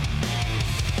spot.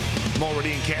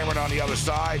 Mulready and Cameron on the other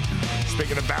side.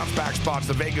 Speaking of bounce-back spots,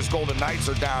 the Vegas Golden Knights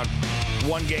are down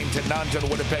 1-0 to the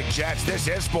Winnipeg Jets. This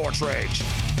is Sports Rage.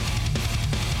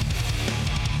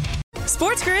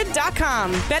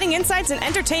 SportsGrid.com. Betting insights and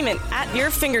entertainment at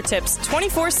your fingertips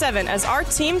 24/7 as our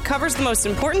team covers the most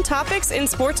important topics in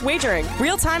sports wagering.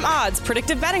 Real-time odds,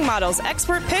 predictive betting models,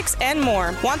 expert picks, and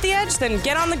more. Want the edge? Then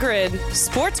get on the grid.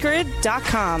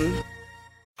 SportsGrid.com.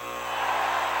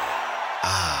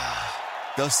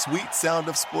 The sweet sound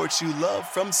of sports you love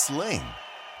from Sling.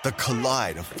 The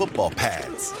collide of football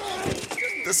pads.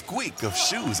 The squeak of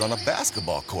shoes on a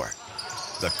basketball court.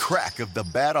 The crack of the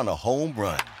bat on a home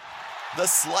run. The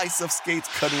slice of skates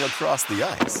cutting across the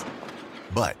ice.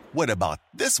 But what about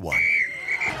this one?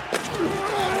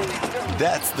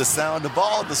 That's the sound of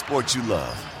all the sports you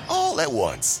love, all at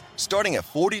once. Starting at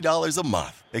 $40 a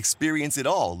month. Experience it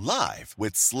all live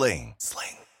with Sling.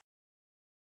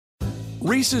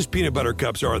 Reese's Peanut Butter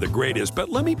Cups are the greatest, but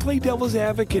let me play devil's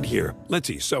advocate here. Let's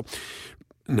see. So,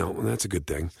 no, that's a good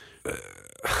thing.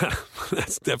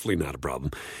 That's definitely not a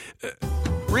problem.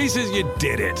 Reese's, you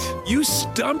did it. You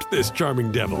stumped this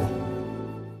charming devil.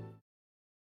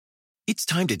 It's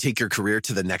time to take your career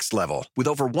to the next level. With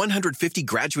over 150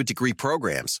 graduate degree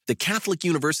programs, the Catholic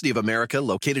University of America,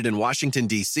 located in Washington,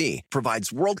 D.C.,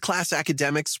 provides world-class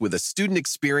academics with a student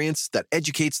experience that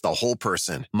educates the whole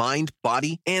person, mind,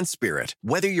 body, and spirit.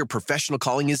 Whether your professional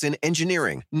calling is in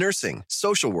engineering, nursing,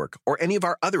 social work, or any of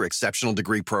our other exceptional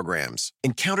degree programs,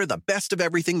 encounter the best of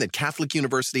everything that Catholic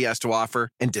University has to offer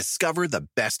and discover the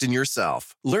best in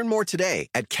yourself. Learn more today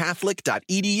at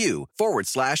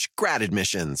catholic.edu/grad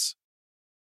admissions.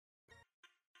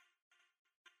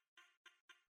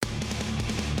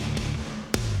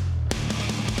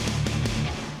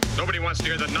 Nobody wants to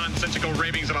hear the nonsensical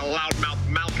ravings of a loudmouth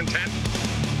malcontent.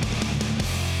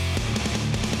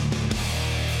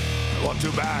 Well,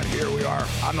 too bad. Here we are.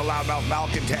 I'm the loudmouth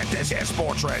malcontent. This is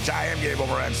Sports Rage. I am Gabe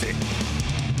Morency.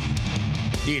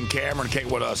 Ian Cameron, Kate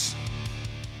with us.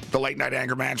 The late night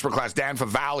anger management class. Dan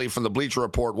Favale from the Bleacher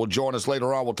Report will join us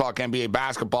later on. We'll talk NBA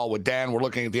basketball with Dan. We're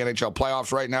looking at the NHL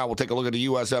playoffs right now. We'll take a look at the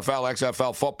USFL,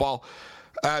 XFL football,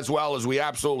 as well as we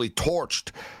absolutely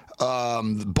torched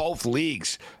both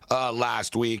leagues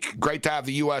last week. Great to have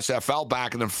the USFL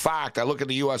back. And in fact, I look at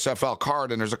the USFL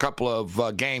card and there's a couple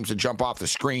of games that jump off the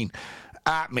screen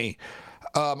at me.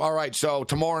 All right, so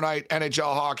tomorrow night,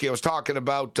 NHL hockey. I was talking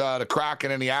about the Kraken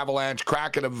and the Avalanche.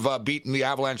 Kraken have beaten the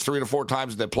Avalanche 3 to 4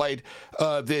 times they played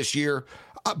this year.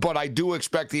 But I do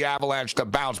expect the Avalanche to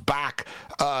bounce back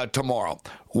tomorrow.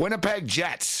 Winnipeg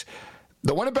Jets.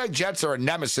 The Winnipeg Jets are a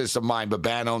nemesis of mine,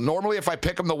 Babano. Normally, if I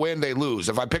pick them to win, they lose.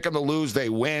 If I pick them to lose, they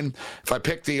win. If I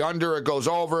pick the under, it goes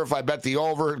over. If I bet the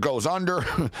over, it goes under.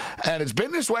 And it's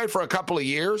been this way for a couple of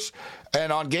years.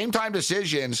 And on game time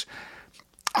decisions,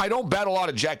 I don't bet a lot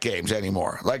of Jet games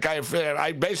anymore. Like,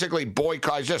 I basically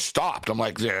boycott. I just stopped. I'm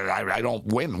like, I don't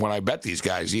win when I bet these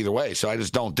guys either way, so I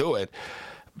just don't do it.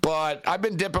 But I've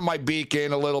been dipping my beak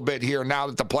in a little bit here now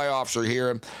that the playoffs are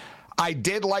here. I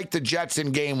did like the Jets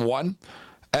in Game 1,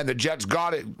 and the Jets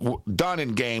got it done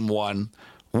in Game 1.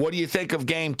 What do you think of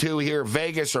Game 2 here?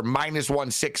 Vegas are minus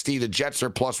 160. The Jets are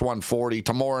plus 140.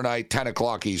 Tomorrow night, 10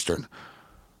 o'clock Eastern.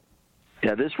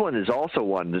 Yeah, this one is also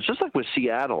one. It's just like with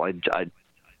Seattle.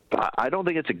 I don't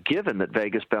think it's a given that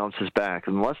Vegas bounces back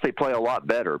unless they play a lot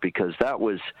better, because that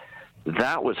was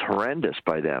horrendous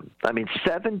by them. I mean,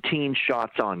 17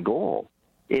 shots on goal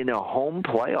in a home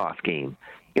playoff game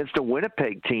against a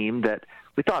Winnipeg team that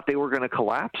we thought they were going to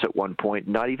collapse at one point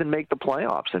and not even make the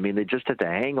playoffs. I mean, they just had to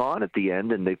hang on at the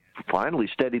end, and they finally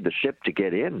steadied the ship to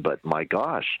get in. But, my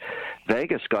gosh,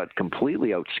 Vegas got completely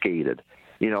outskated.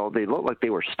 You know, they looked like they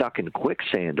were stuck in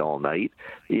quicksand all night.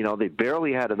 You know, they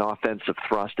barely had an offensive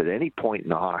thrust at any point in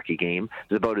the hockey game.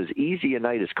 It was about as easy a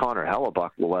night as Connor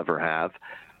Hellebuck will ever have.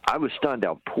 I was stunned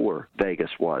how poor Vegas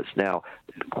was. Now,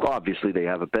 obviously, they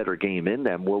have a better game in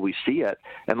them. Will we see it?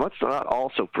 And let's not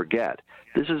also forget,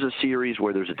 this is a series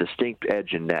where there's a distinct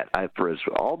edge in net. For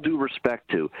all due respect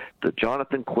to the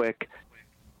Jonathan Quick,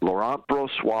 Laurent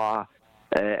Brossoit,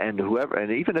 and whoever,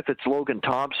 and even if it's Logan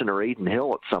Thompson or Aiden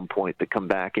Hill at some point that come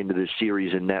back into this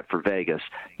series in net for Vegas,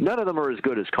 none of them are as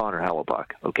good as Connor Hellebuck.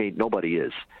 Okay, nobody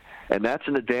is. And that's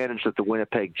an advantage that the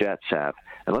Winnipeg Jets have.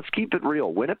 And let's keep it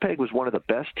real. Winnipeg was one of the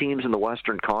best teams in the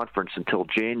Western Conference until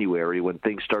January, when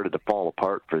things started to fall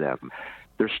apart for them.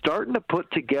 They're starting to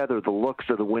put together the looks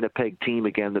of the Winnipeg team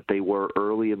again that they were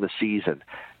early in the season.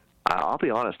 I'll be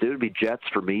honest, it would be Jets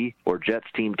for me, or Jets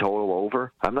team total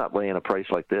over. I'm not laying a price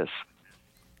like this.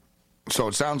 So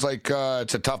it sounds like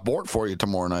it's a tough board for you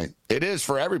tomorrow night. It is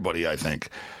for everybody, I think.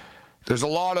 There's a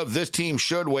lot of this team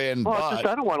should win, well, but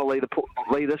I don't want to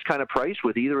lay this kind of price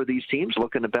with either of these teams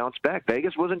looking to bounce back.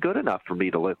 Vegas wasn't good enough for me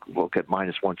to look at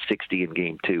minus 160 in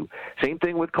Game 2. Same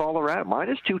thing with Colorado,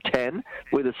 minus 210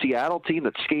 with a Seattle team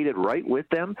that skated right with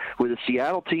them. With a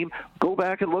Seattle team, go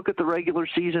back and look at the regular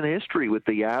season history with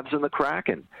the Avs and the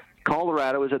Kraken.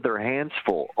 Colorado has had their hands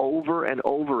full over and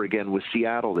over again with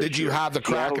Seattle this year. Did you have the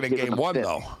Kraken in Game 1,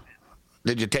 though?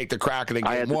 Did you take the Kraken in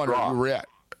Game 1,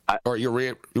 or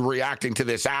you're reacting to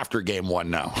this after Game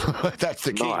 1 now? That's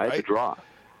the key, right? I had the draw.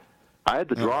 I had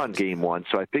the draw in Game 1,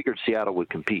 so I figured Seattle would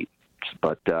compete.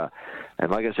 But and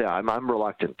like I said, I'm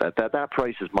reluctant. That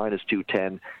price is minus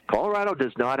 210. Colorado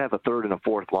does not have a third and a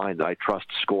fourth line that I trust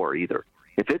to score either.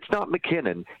 If it's not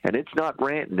McKinnon, and it's not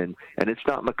Rantanen, and it's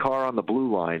not Makar on the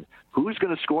blue line, who's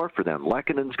going to score for them?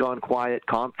 Lekkonen's gone quiet.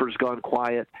 Compher's gone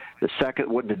quiet.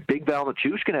 The Big Val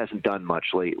Nichushkin hasn't done much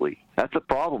lately. That's a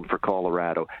problem for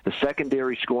Colorado. The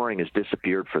secondary scoring has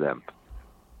disappeared for them.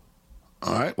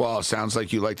 All right. Well, it sounds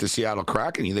like you like the Seattle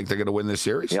Kraken. You think they're going to win this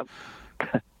series? Yep.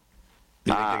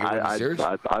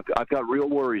 I've got real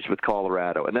worries with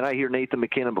Colorado. And then I hear Nathan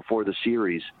McKinnon before the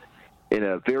series in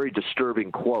a very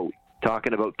disturbing quote,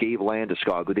 talking about Gabe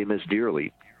Landeskog, who they miss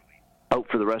dearly, out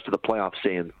for the rest of the playoffs,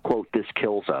 saying, quote, "This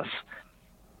kills us."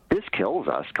 This kills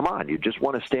us? Come on, you just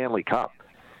won a Stanley Cup.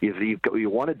 You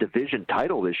won a division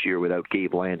title this year without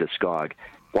Gabe Landeskog.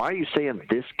 Why are you saying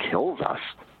this kills us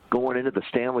going into the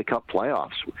Stanley Cup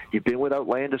playoffs? You've been without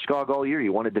Landeskog all year.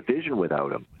 You won a division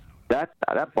without him. That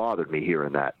bothered me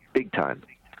hearing that, big time.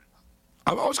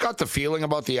 I've always got the feeling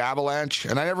about the Avalanche,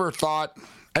 and I never thought...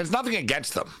 And it's nothing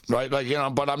against them, right?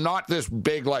 But I'm not this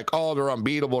big, they're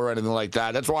unbeatable or anything like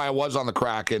that. That's why I was on the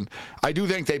Kraken. I do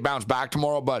think they bounce back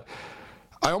tomorrow, but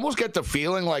I almost get the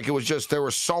feeling like it was just there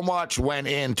was so much went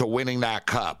into winning that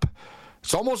cup.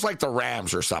 It's almost like the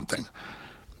Rams or something,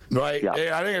 right? Yeah.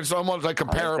 I think it's almost like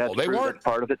comparable. They weren't that's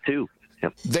part of it too.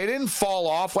 Yep. They didn't fall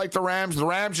off like the Rams. The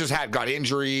Rams just got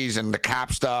injuries, and the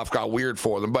cap stuff got weird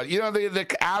for them. But, the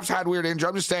Avs had weird injuries.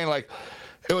 I'm just saying,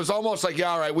 it was almost like, yeah,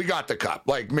 all right, we got the cup.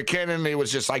 Like McKinnon, he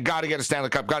was just like, got to get a Stanley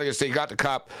Cup, got the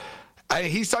cup.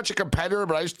 He's such a competitor,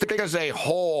 but I just think as a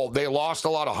whole, they lost a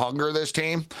lot of hunger, this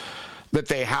team, that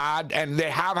they had, and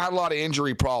they have had a lot of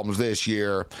injury problems this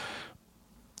year.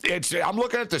 I'm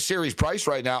looking at the series price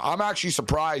right now. I'm actually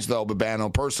surprised, though,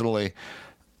 Babano, personally,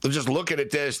 just looking at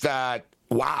this, that,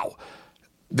 wow,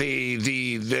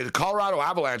 the Colorado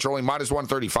Avalanche are only minus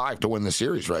 135 to win the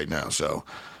series right now, so...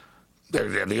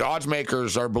 The odds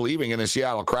makers are believing in the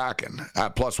Seattle Kraken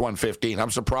at plus 115. I'm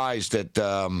surprised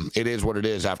that it is what it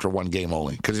is after one game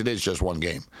only, because it is just one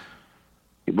game.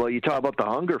 Well, you talk about the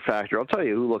hunger factor. I'll tell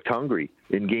you who looked hungry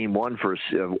in Game 1 for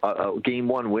a Game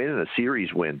 1 win and a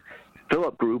series win.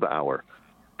 Philip Grubauer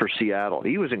for Seattle.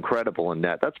 He was incredible in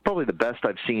that. That's probably the best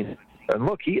I've seen. And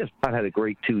look, he has not had a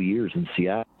great 2 years in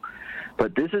Seattle.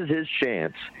 But this is his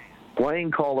chance,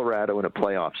 playing Colorado in a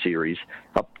playoff series,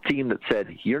 a team that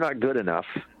said, you're not good enough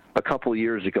a couple of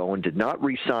years ago and did not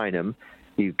re-sign him.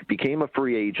 He became a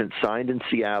free agent, signed in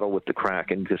Seattle with the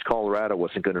Kraken because Colorado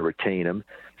wasn't going to retain him,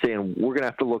 saying we're going to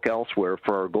have to look elsewhere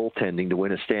for our goaltending to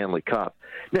win a Stanley Cup.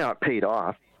 Now, it paid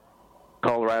off.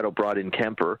 Colorado brought in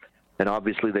Kemper, and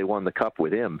obviously they won the Cup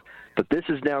with him. But this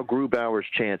is now Grubauer's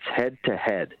chance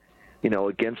head-to-head,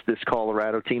 against this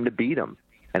Colorado team to beat him.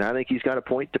 And I think he's got a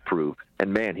point to prove.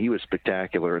 And, man, he was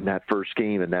spectacular in that first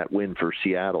game and that win for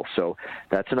Seattle. So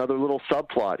that's another little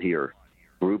subplot here.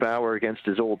 Grubauer against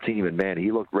his old team, and, man,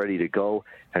 he looked ready to go,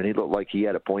 and he looked like he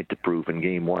had a point to prove in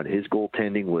Game 1. His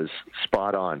goaltending was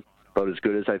spot on, about as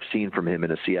good as I've seen from him in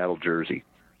a Seattle jersey.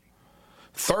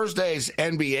 Thursday's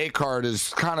NBA card is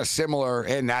kind of similar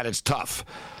in that it's tough.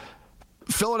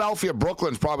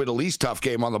 Philadelphia-Brooklyn's probably the least tough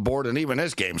game on the board, and even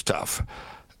this game's tough.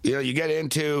 You get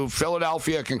into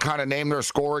Philadelphia can kind of name their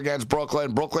score against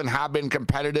Brooklyn. Brooklyn have been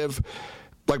competitive.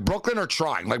 Like, Brooklyn are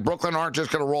trying. Like, Brooklyn aren't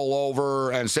just going to roll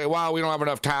over and say, well, we don't have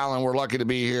enough talent. We're lucky to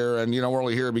be here. And, we're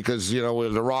only here because,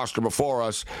 with the roster before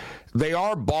us. They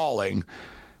are balling.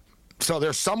 So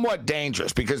they're somewhat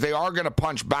dangerous because they are going to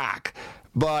punch back.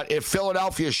 But if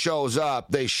Philadelphia shows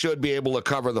up, they should be able to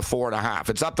cover the 4.5.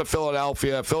 It's up to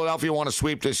Philadelphia. If Philadelphia want to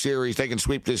sweep this series, they can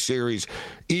sweep this series,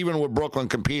 even with Brooklyn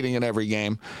competing in every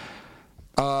game.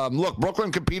 Look,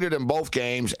 Brooklyn competed in both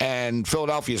games, and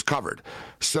Philadelphia's covered.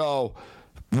 So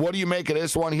what do you make of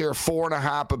this one here?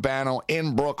 4.5 Urbano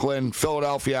in Brooklyn.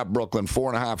 Philadelphia at Brooklyn.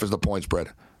 4.5 is the point spread.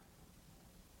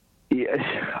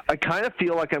 Yeah, I kind of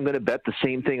feel like I'm going to bet the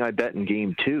same thing I bet in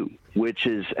Game 2, which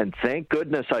is, and thank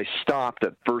goodness I stopped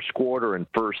at first quarter and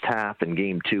first half in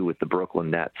Game 2 with the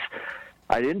Brooklyn Nets.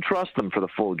 I didn't trust them for the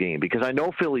full game because I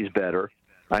know Philly's better.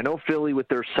 I know Philly with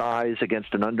their size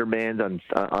against an undermanned,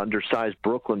 undersized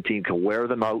Brooklyn team can wear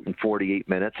them out in 48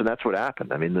 minutes, and that's what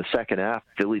happened. I mean, the second half,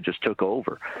 Philly just took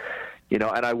over. And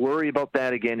I worry about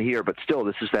that again here, but still,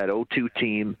 this is that 0-2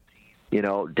 team,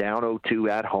 down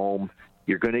 0-2 at home.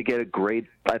 You're going to get a great,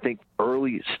 I think,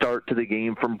 early start to the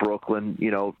game from Brooklyn.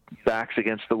 Backs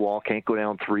against the wall, can't go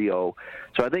down 3-0.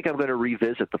 So I think I'm going to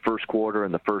revisit the first quarter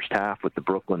and the first half with the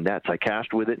Brooklyn Nets. I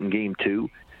cashed with it in Game 2,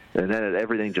 and then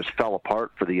everything just fell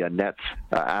apart for the Nets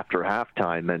after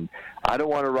halftime. And I don't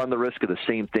want to run the risk of the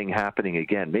same thing happening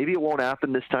again. Maybe it won't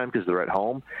happen this time because they're at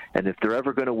home. And if they're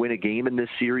ever going to win a game in this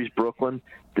series, Brooklyn,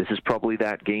 this is probably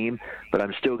that game. But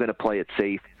I'm still going to play it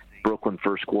safe. Brooklyn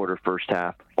first quarter, first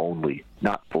half only,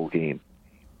 not full game.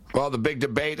 Well, the big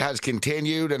debate has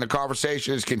continued, and the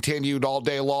conversation has continued all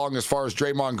day long as far as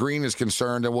Draymond Green is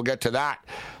concerned, and we'll get to that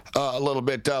a little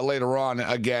bit later on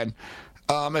again.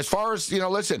 As far as,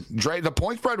 listen, the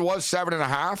point spread was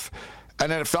 7.5,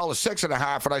 and then it fell to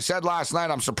 6.5, and I said last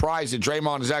night I'm surprised that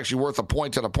Draymond is actually worth a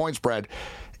point to the point spread.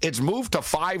 It's moved to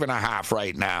 5.5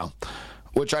 right now,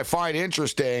 which I find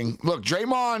interesting. Look,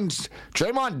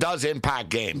 Draymond does impact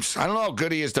games. I don't know how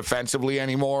good he is defensively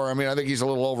anymore. I mean, I think he's a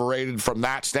little overrated from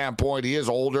that standpoint. He is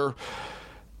older.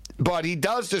 But he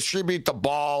does distribute the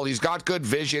ball. He's got good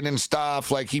vision and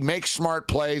stuff. Like, he makes smart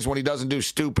plays when he doesn't do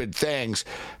stupid things.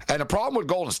 And the problem with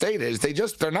Golden State is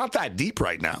they're not that deep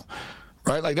right now.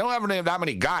 Right? Like, they don't have that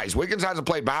many guys. Wiggins hasn't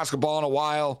played basketball in a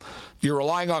while. You're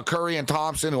relying on Curry and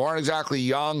Thompson, who aren't exactly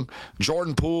young.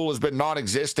 Jordan Poole has been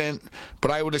non-existent,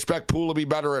 but I would expect Poole to be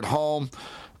better at home.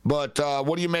 But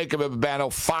what do you make of it, Urbano?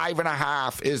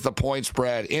 5.5 is the point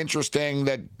spread. Interesting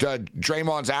that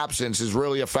Draymond's absence is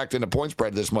really affecting the point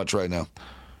spread this much right now.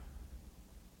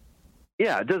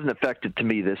 Yeah, it doesn't affect it to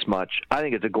me this much. I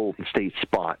think it's a Golden State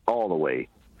spot all the way.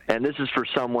 And this is for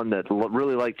someone that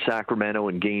really liked Sacramento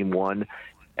in Game 1.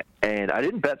 And I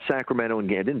didn't bet Sacramento I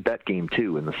didn't bet Game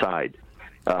 2 in the side.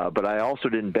 But I also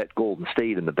didn't bet Golden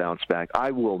State in the bounce back.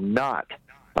 I will not,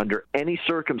 under any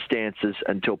circumstances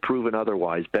until proven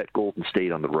otherwise, bet Golden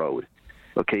State on the road.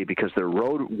 Okay, because their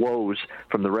road woes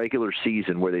from the regular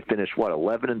season where they finished,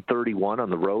 11-31 on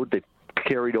the road, they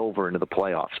carried over into the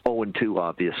playoffs. 0-2,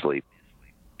 obviously,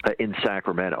 in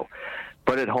Sacramento.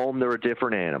 But at home, they're a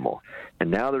different animal. And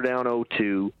now they're down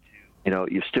 0-2.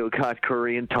 You've still got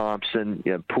Curry and Thompson,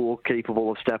 Poole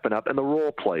capable of stepping up, and the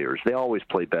role players. They always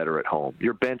play better at home.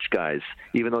 Your bench guys,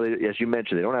 even though, as you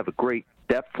mentioned, they don't have a great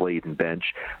depth-laden bench,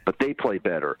 but they play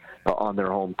better on their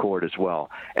home court as well.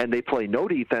 And they play no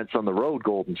defense on the road,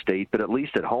 Golden State, but at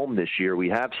least at home this year we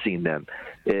have seen them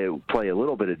play a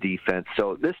little bit of defense.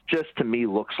 So this just, to me,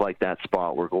 looks like that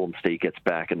spot where Golden State gets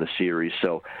back in the series.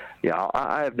 So, yeah,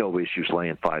 I have no issues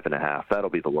laying 5.5. That'll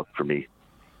be the look for me.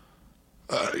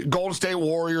 Golden State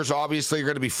Warriors obviously are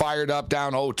going to be fired up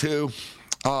down 0-2.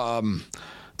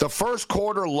 The first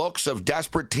quarter looks of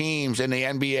desperate teams in the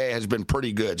NBA has been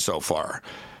pretty good so far.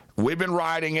 We've been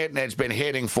riding it, and it's been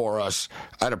hitting for us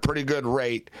at a pretty good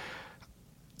rate.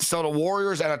 So the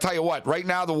Warriors, and I'll tell you what, right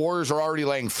now the Warriors are already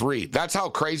laying 3. That's how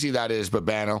crazy that is,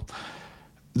 Babano.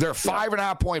 They're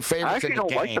 5.5-point favorites in the game. I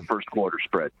actually don't like the first quarter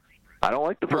spread. I don't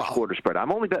like the first quarter spread.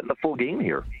 I'm only betting the full game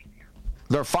here.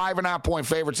 They're 5.5-point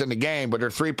favorites in the game, but they're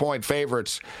 3-point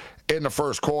favorites in the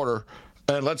first quarter.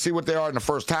 And let's see what they are in the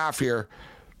first half here.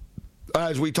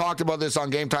 As we talked about this on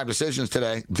Game Time Decisions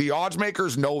today, the odds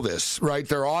makers know this, right?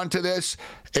 They're on to this.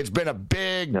 It's been a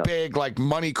big, like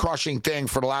money-crushing thing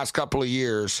for the last couple of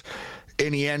years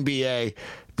in the NBA.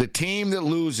 The team that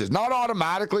loses, not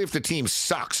automatically if the team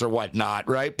sucks or whatnot,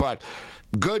 right? But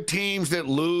good teams that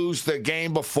lose the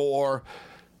game before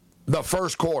the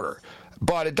first quarter.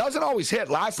 But it doesn't always hit.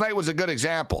 Last night was a good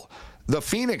example. The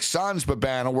Phoenix Suns,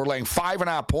 Babano, were laying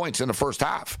 5.5 points in the first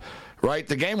half, right?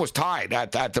 The game was tied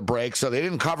at the break, so they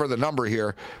didn't cover the number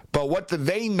here. But what do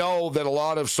they know that a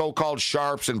lot of so-called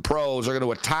sharps and pros are going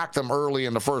to attack them early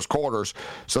in the first quarters,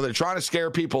 so they're trying to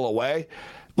scare people away?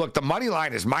 Look, the money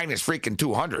line is minus freaking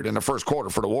 200 in the first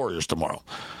quarter for the Warriors tomorrow.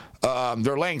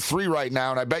 They're laying 3 right now,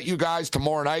 and I bet you guys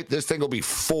tomorrow night this thing will be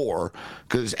 4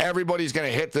 because everybody's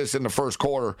going to hit this in the first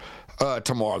quarter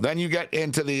tomorrow. Then you get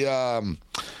into the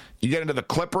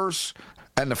Clippers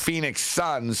and the Phoenix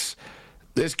Suns.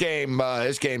 This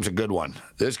game's a good one.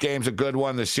 This game's a good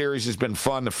one. The series has been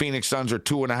fun. The Phoenix Suns are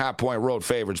 2.5-point road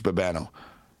favorites, Babano.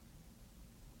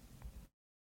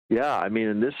 Yeah, I mean,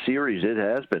 in this series, it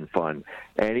has been fun.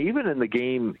 And even in the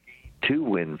Game 2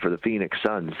 win for the Phoenix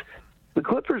Suns, the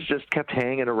Clippers just kept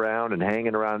hanging around.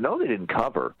 No, they didn't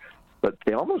cover, but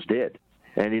they almost did.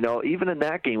 And, even in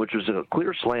that game, which was a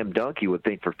clear slam dunk, you would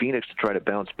think for Phoenix to try to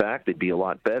bounce back, they'd be a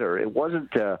lot better. It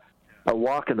wasn't a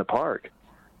walk in the park,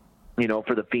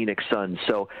 for the Phoenix Suns.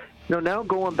 So, now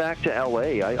going back to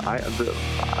L.A.,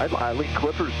 I lean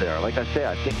Clippers there. Like I say,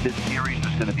 I think this series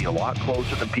is going to be a lot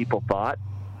closer than people thought.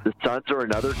 The Suns are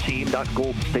another team, not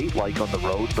Golden State-like on the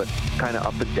road, but kind of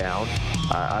up and down.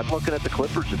 I'm looking at the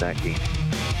Clippers in that game.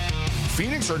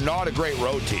 Phoenix are not a great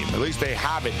road team. At least they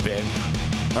haven't been.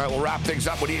 All right, we'll wrap things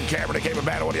up with Ian Cameron and Kevin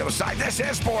Babano on the other side. This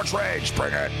is Sports Rage.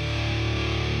 Bring it.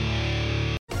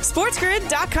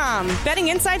 SportsGrid.com. Betting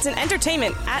insights and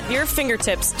entertainment at your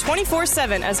fingertips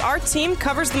 24/7 as our team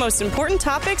covers the most important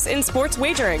topics in sports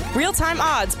wagering. Real-time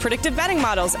odds, predictive betting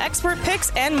models, expert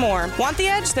picks, and more. Want the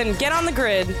edge? Then get on the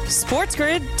grid.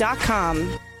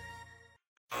 SportsGrid.com.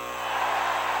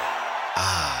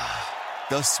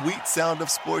 The sweet sound of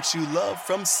sports you love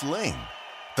from Sling.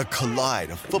 The collide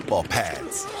of football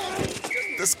pads.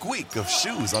 The squeak of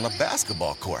shoes on a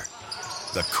basketball court.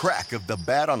 The crack of the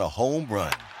bat on a home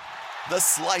run. The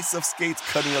slice of skates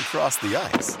cutting across the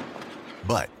ice.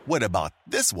 But what about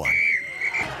this one?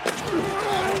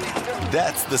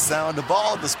 That's the sound of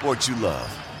all the sports you love,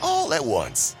 all at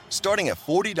once. Starting at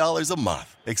 $40 a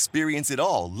month. Experience it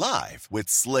all live with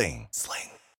Sling.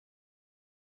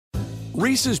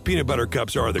 Reese's Peanut Butter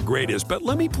Cups are the greatest, but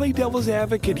let me play devil's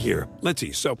advocate here. Let's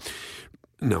see. So,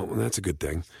 no, that's a good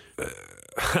thing.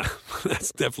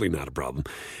 That's definitely not a problem.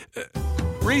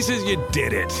 Reese's, you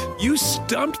did it. You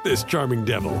stumped this charming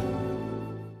devil.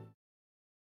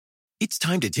 It's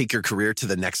time to take your career to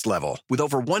the next level. With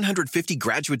over 150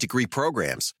 graduate degree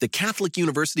programs, the Catholic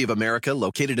University of America,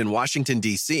 located in Washington,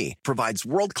 D.C., provides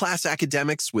world-class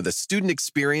academics with a student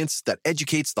experience that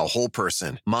educates the whole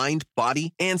person, mind,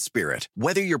 body, and spirit.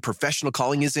 Whether your professional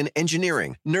calling is in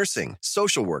engineering, nursing,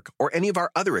 social work, or any of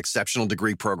our other exceptional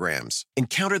degree programs,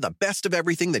 encounter the best of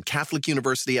everything that Catholic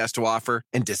University has to offer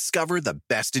and discover the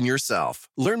best in yourself.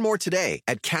 Learn more today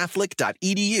at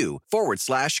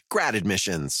catholic.edu/grad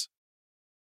admissions.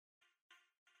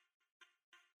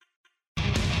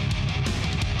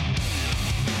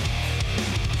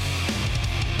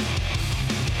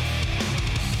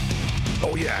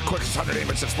 Oh, yeah, quickest 100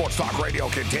 minutes of sports talk radio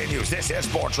continues. This is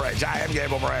Sports Rage. I am Gabe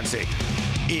Morency.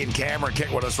 Ian Cameron kick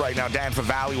with us right now. Dan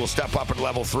Favale will step up at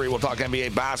level 3. We'll talk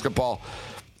NBA basketball.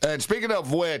 And speaking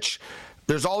of which,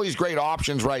 there's all these great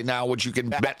options right now, which you can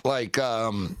bet, like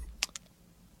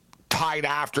tied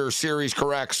after, series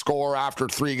correct, score after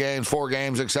 3 games, 4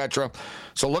 games, etc.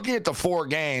 So looking at the 4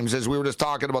 games, as we were just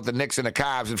talking about the Knicks and the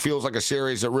Cavs, it feels like a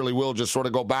series that really will just sort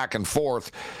of go back and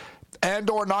forth. And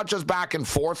or not just back and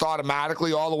forth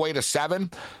automatically all the way to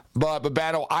 7. But,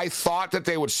 Beto, I thought that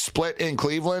they would split in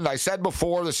Cleveland. I said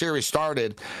before the series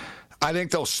started, I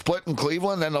think they'll split in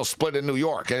Cleveland, then they'll split in New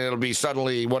York. And it'll be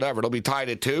suddenly, whatever, it'll be tied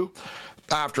at 2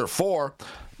 after 4.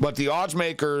 But the odds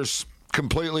makers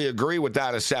completely agree with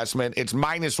that assessment. It's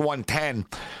minus 110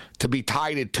 to be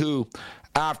tied at 2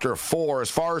 after 4. As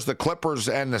far as the Clippers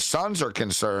and the Suns are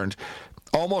concerned,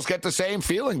 almost get the same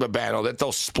feeling, Babano, that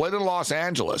they'll split in Los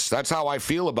Angeles. That's how I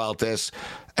feel about this.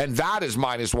 And that is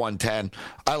minus 110.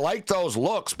 I like those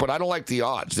looks, but I don't like the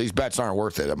odds. These bets aren't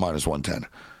worth it at minus 110.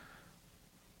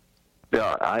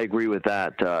 Yeah, I agree with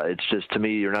that. It's just, to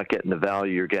me, you're not getting the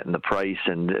value, you're getting the price,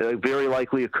 and a very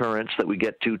likely occurrence that we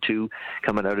get 2-2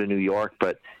 coming out of New York.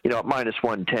 But, at minus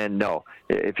 110, no.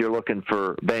 If you're looking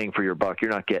for bang for your buck, you're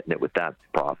not getting it with that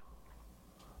prop.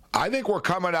 I think we're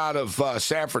coming out of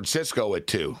San Francisco at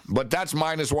 2, but that's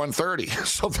minus 130.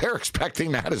 So they're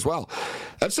expecting that as well.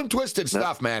 That's some twisted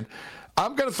stuff, man.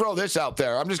 I'm going to throw this out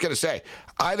there. I'm just going to say,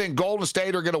 I think Golden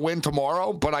State are going to win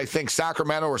tomorrow, but I think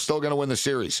Sacramento are still going to win the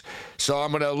series. So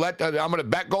I'm going to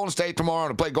bet Golden State tomorrow. I'm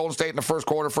going to play Golden State in the first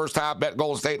quarter, first half, bet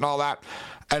Golden State and all that,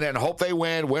 and then hope they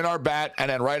win our bet, and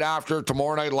then right after,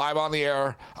 tomorrow night, live on the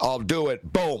air, I'll do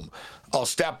it. Boom. I'll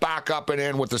step back up and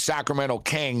in with the Sacramento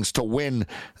Kings to win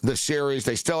the series.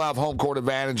 They still have home court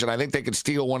advantage, and I think they could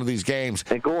steal one of these games.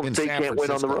 And Golden State can't win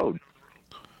on the road.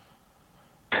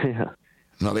 Yeah.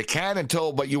 No, they can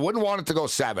but you wouldn't want it to go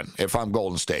 7 if I'm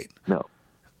Golden State. No.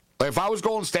 If I was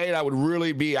Golden State, I would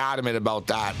really be adamant about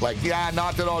that. Like,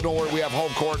 don't worry, we have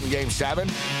home court in Game 7.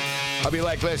 I'd be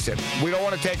like, listen, we don't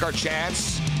want to take our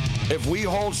chance. If we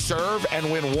hold serve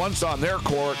and win once on their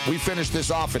court, we finish this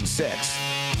off in 6.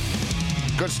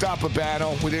 Good stuff,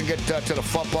 Babano. We didn't get to the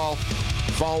football.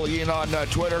 Follow Ian on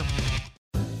Twitter.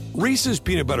 Reese's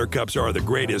Peanut Butter Cups are the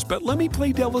greatest, but let me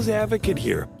play devil's advocate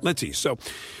here. Let's see. So,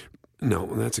 no,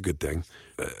 that's a good thing.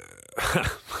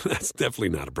 That's definitely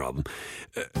not a problem.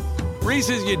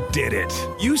 Reese's, you did it.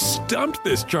 You stumped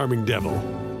this charming devil.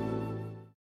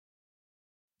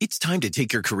 It's time to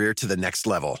take your career to the next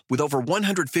level. With over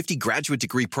 150 graduate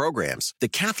degree programs, the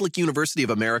Catholic University of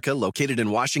America, located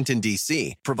in Washington,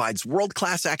 D.C., provides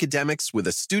world-class academics with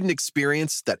a student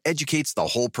experience that educates the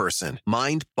whole person,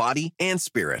 mind, body, and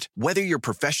spirit. Whether your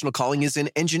professional calling is in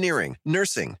engineering,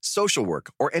 nursing, social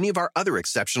work, or any of our other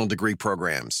exceptional degree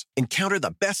programs, encounter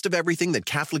the best of everything that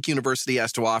Catholic University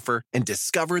has to offer and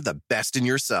discover the best in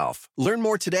yourself. Learn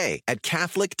more today at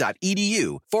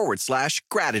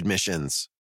catholic.edu/grad admissions.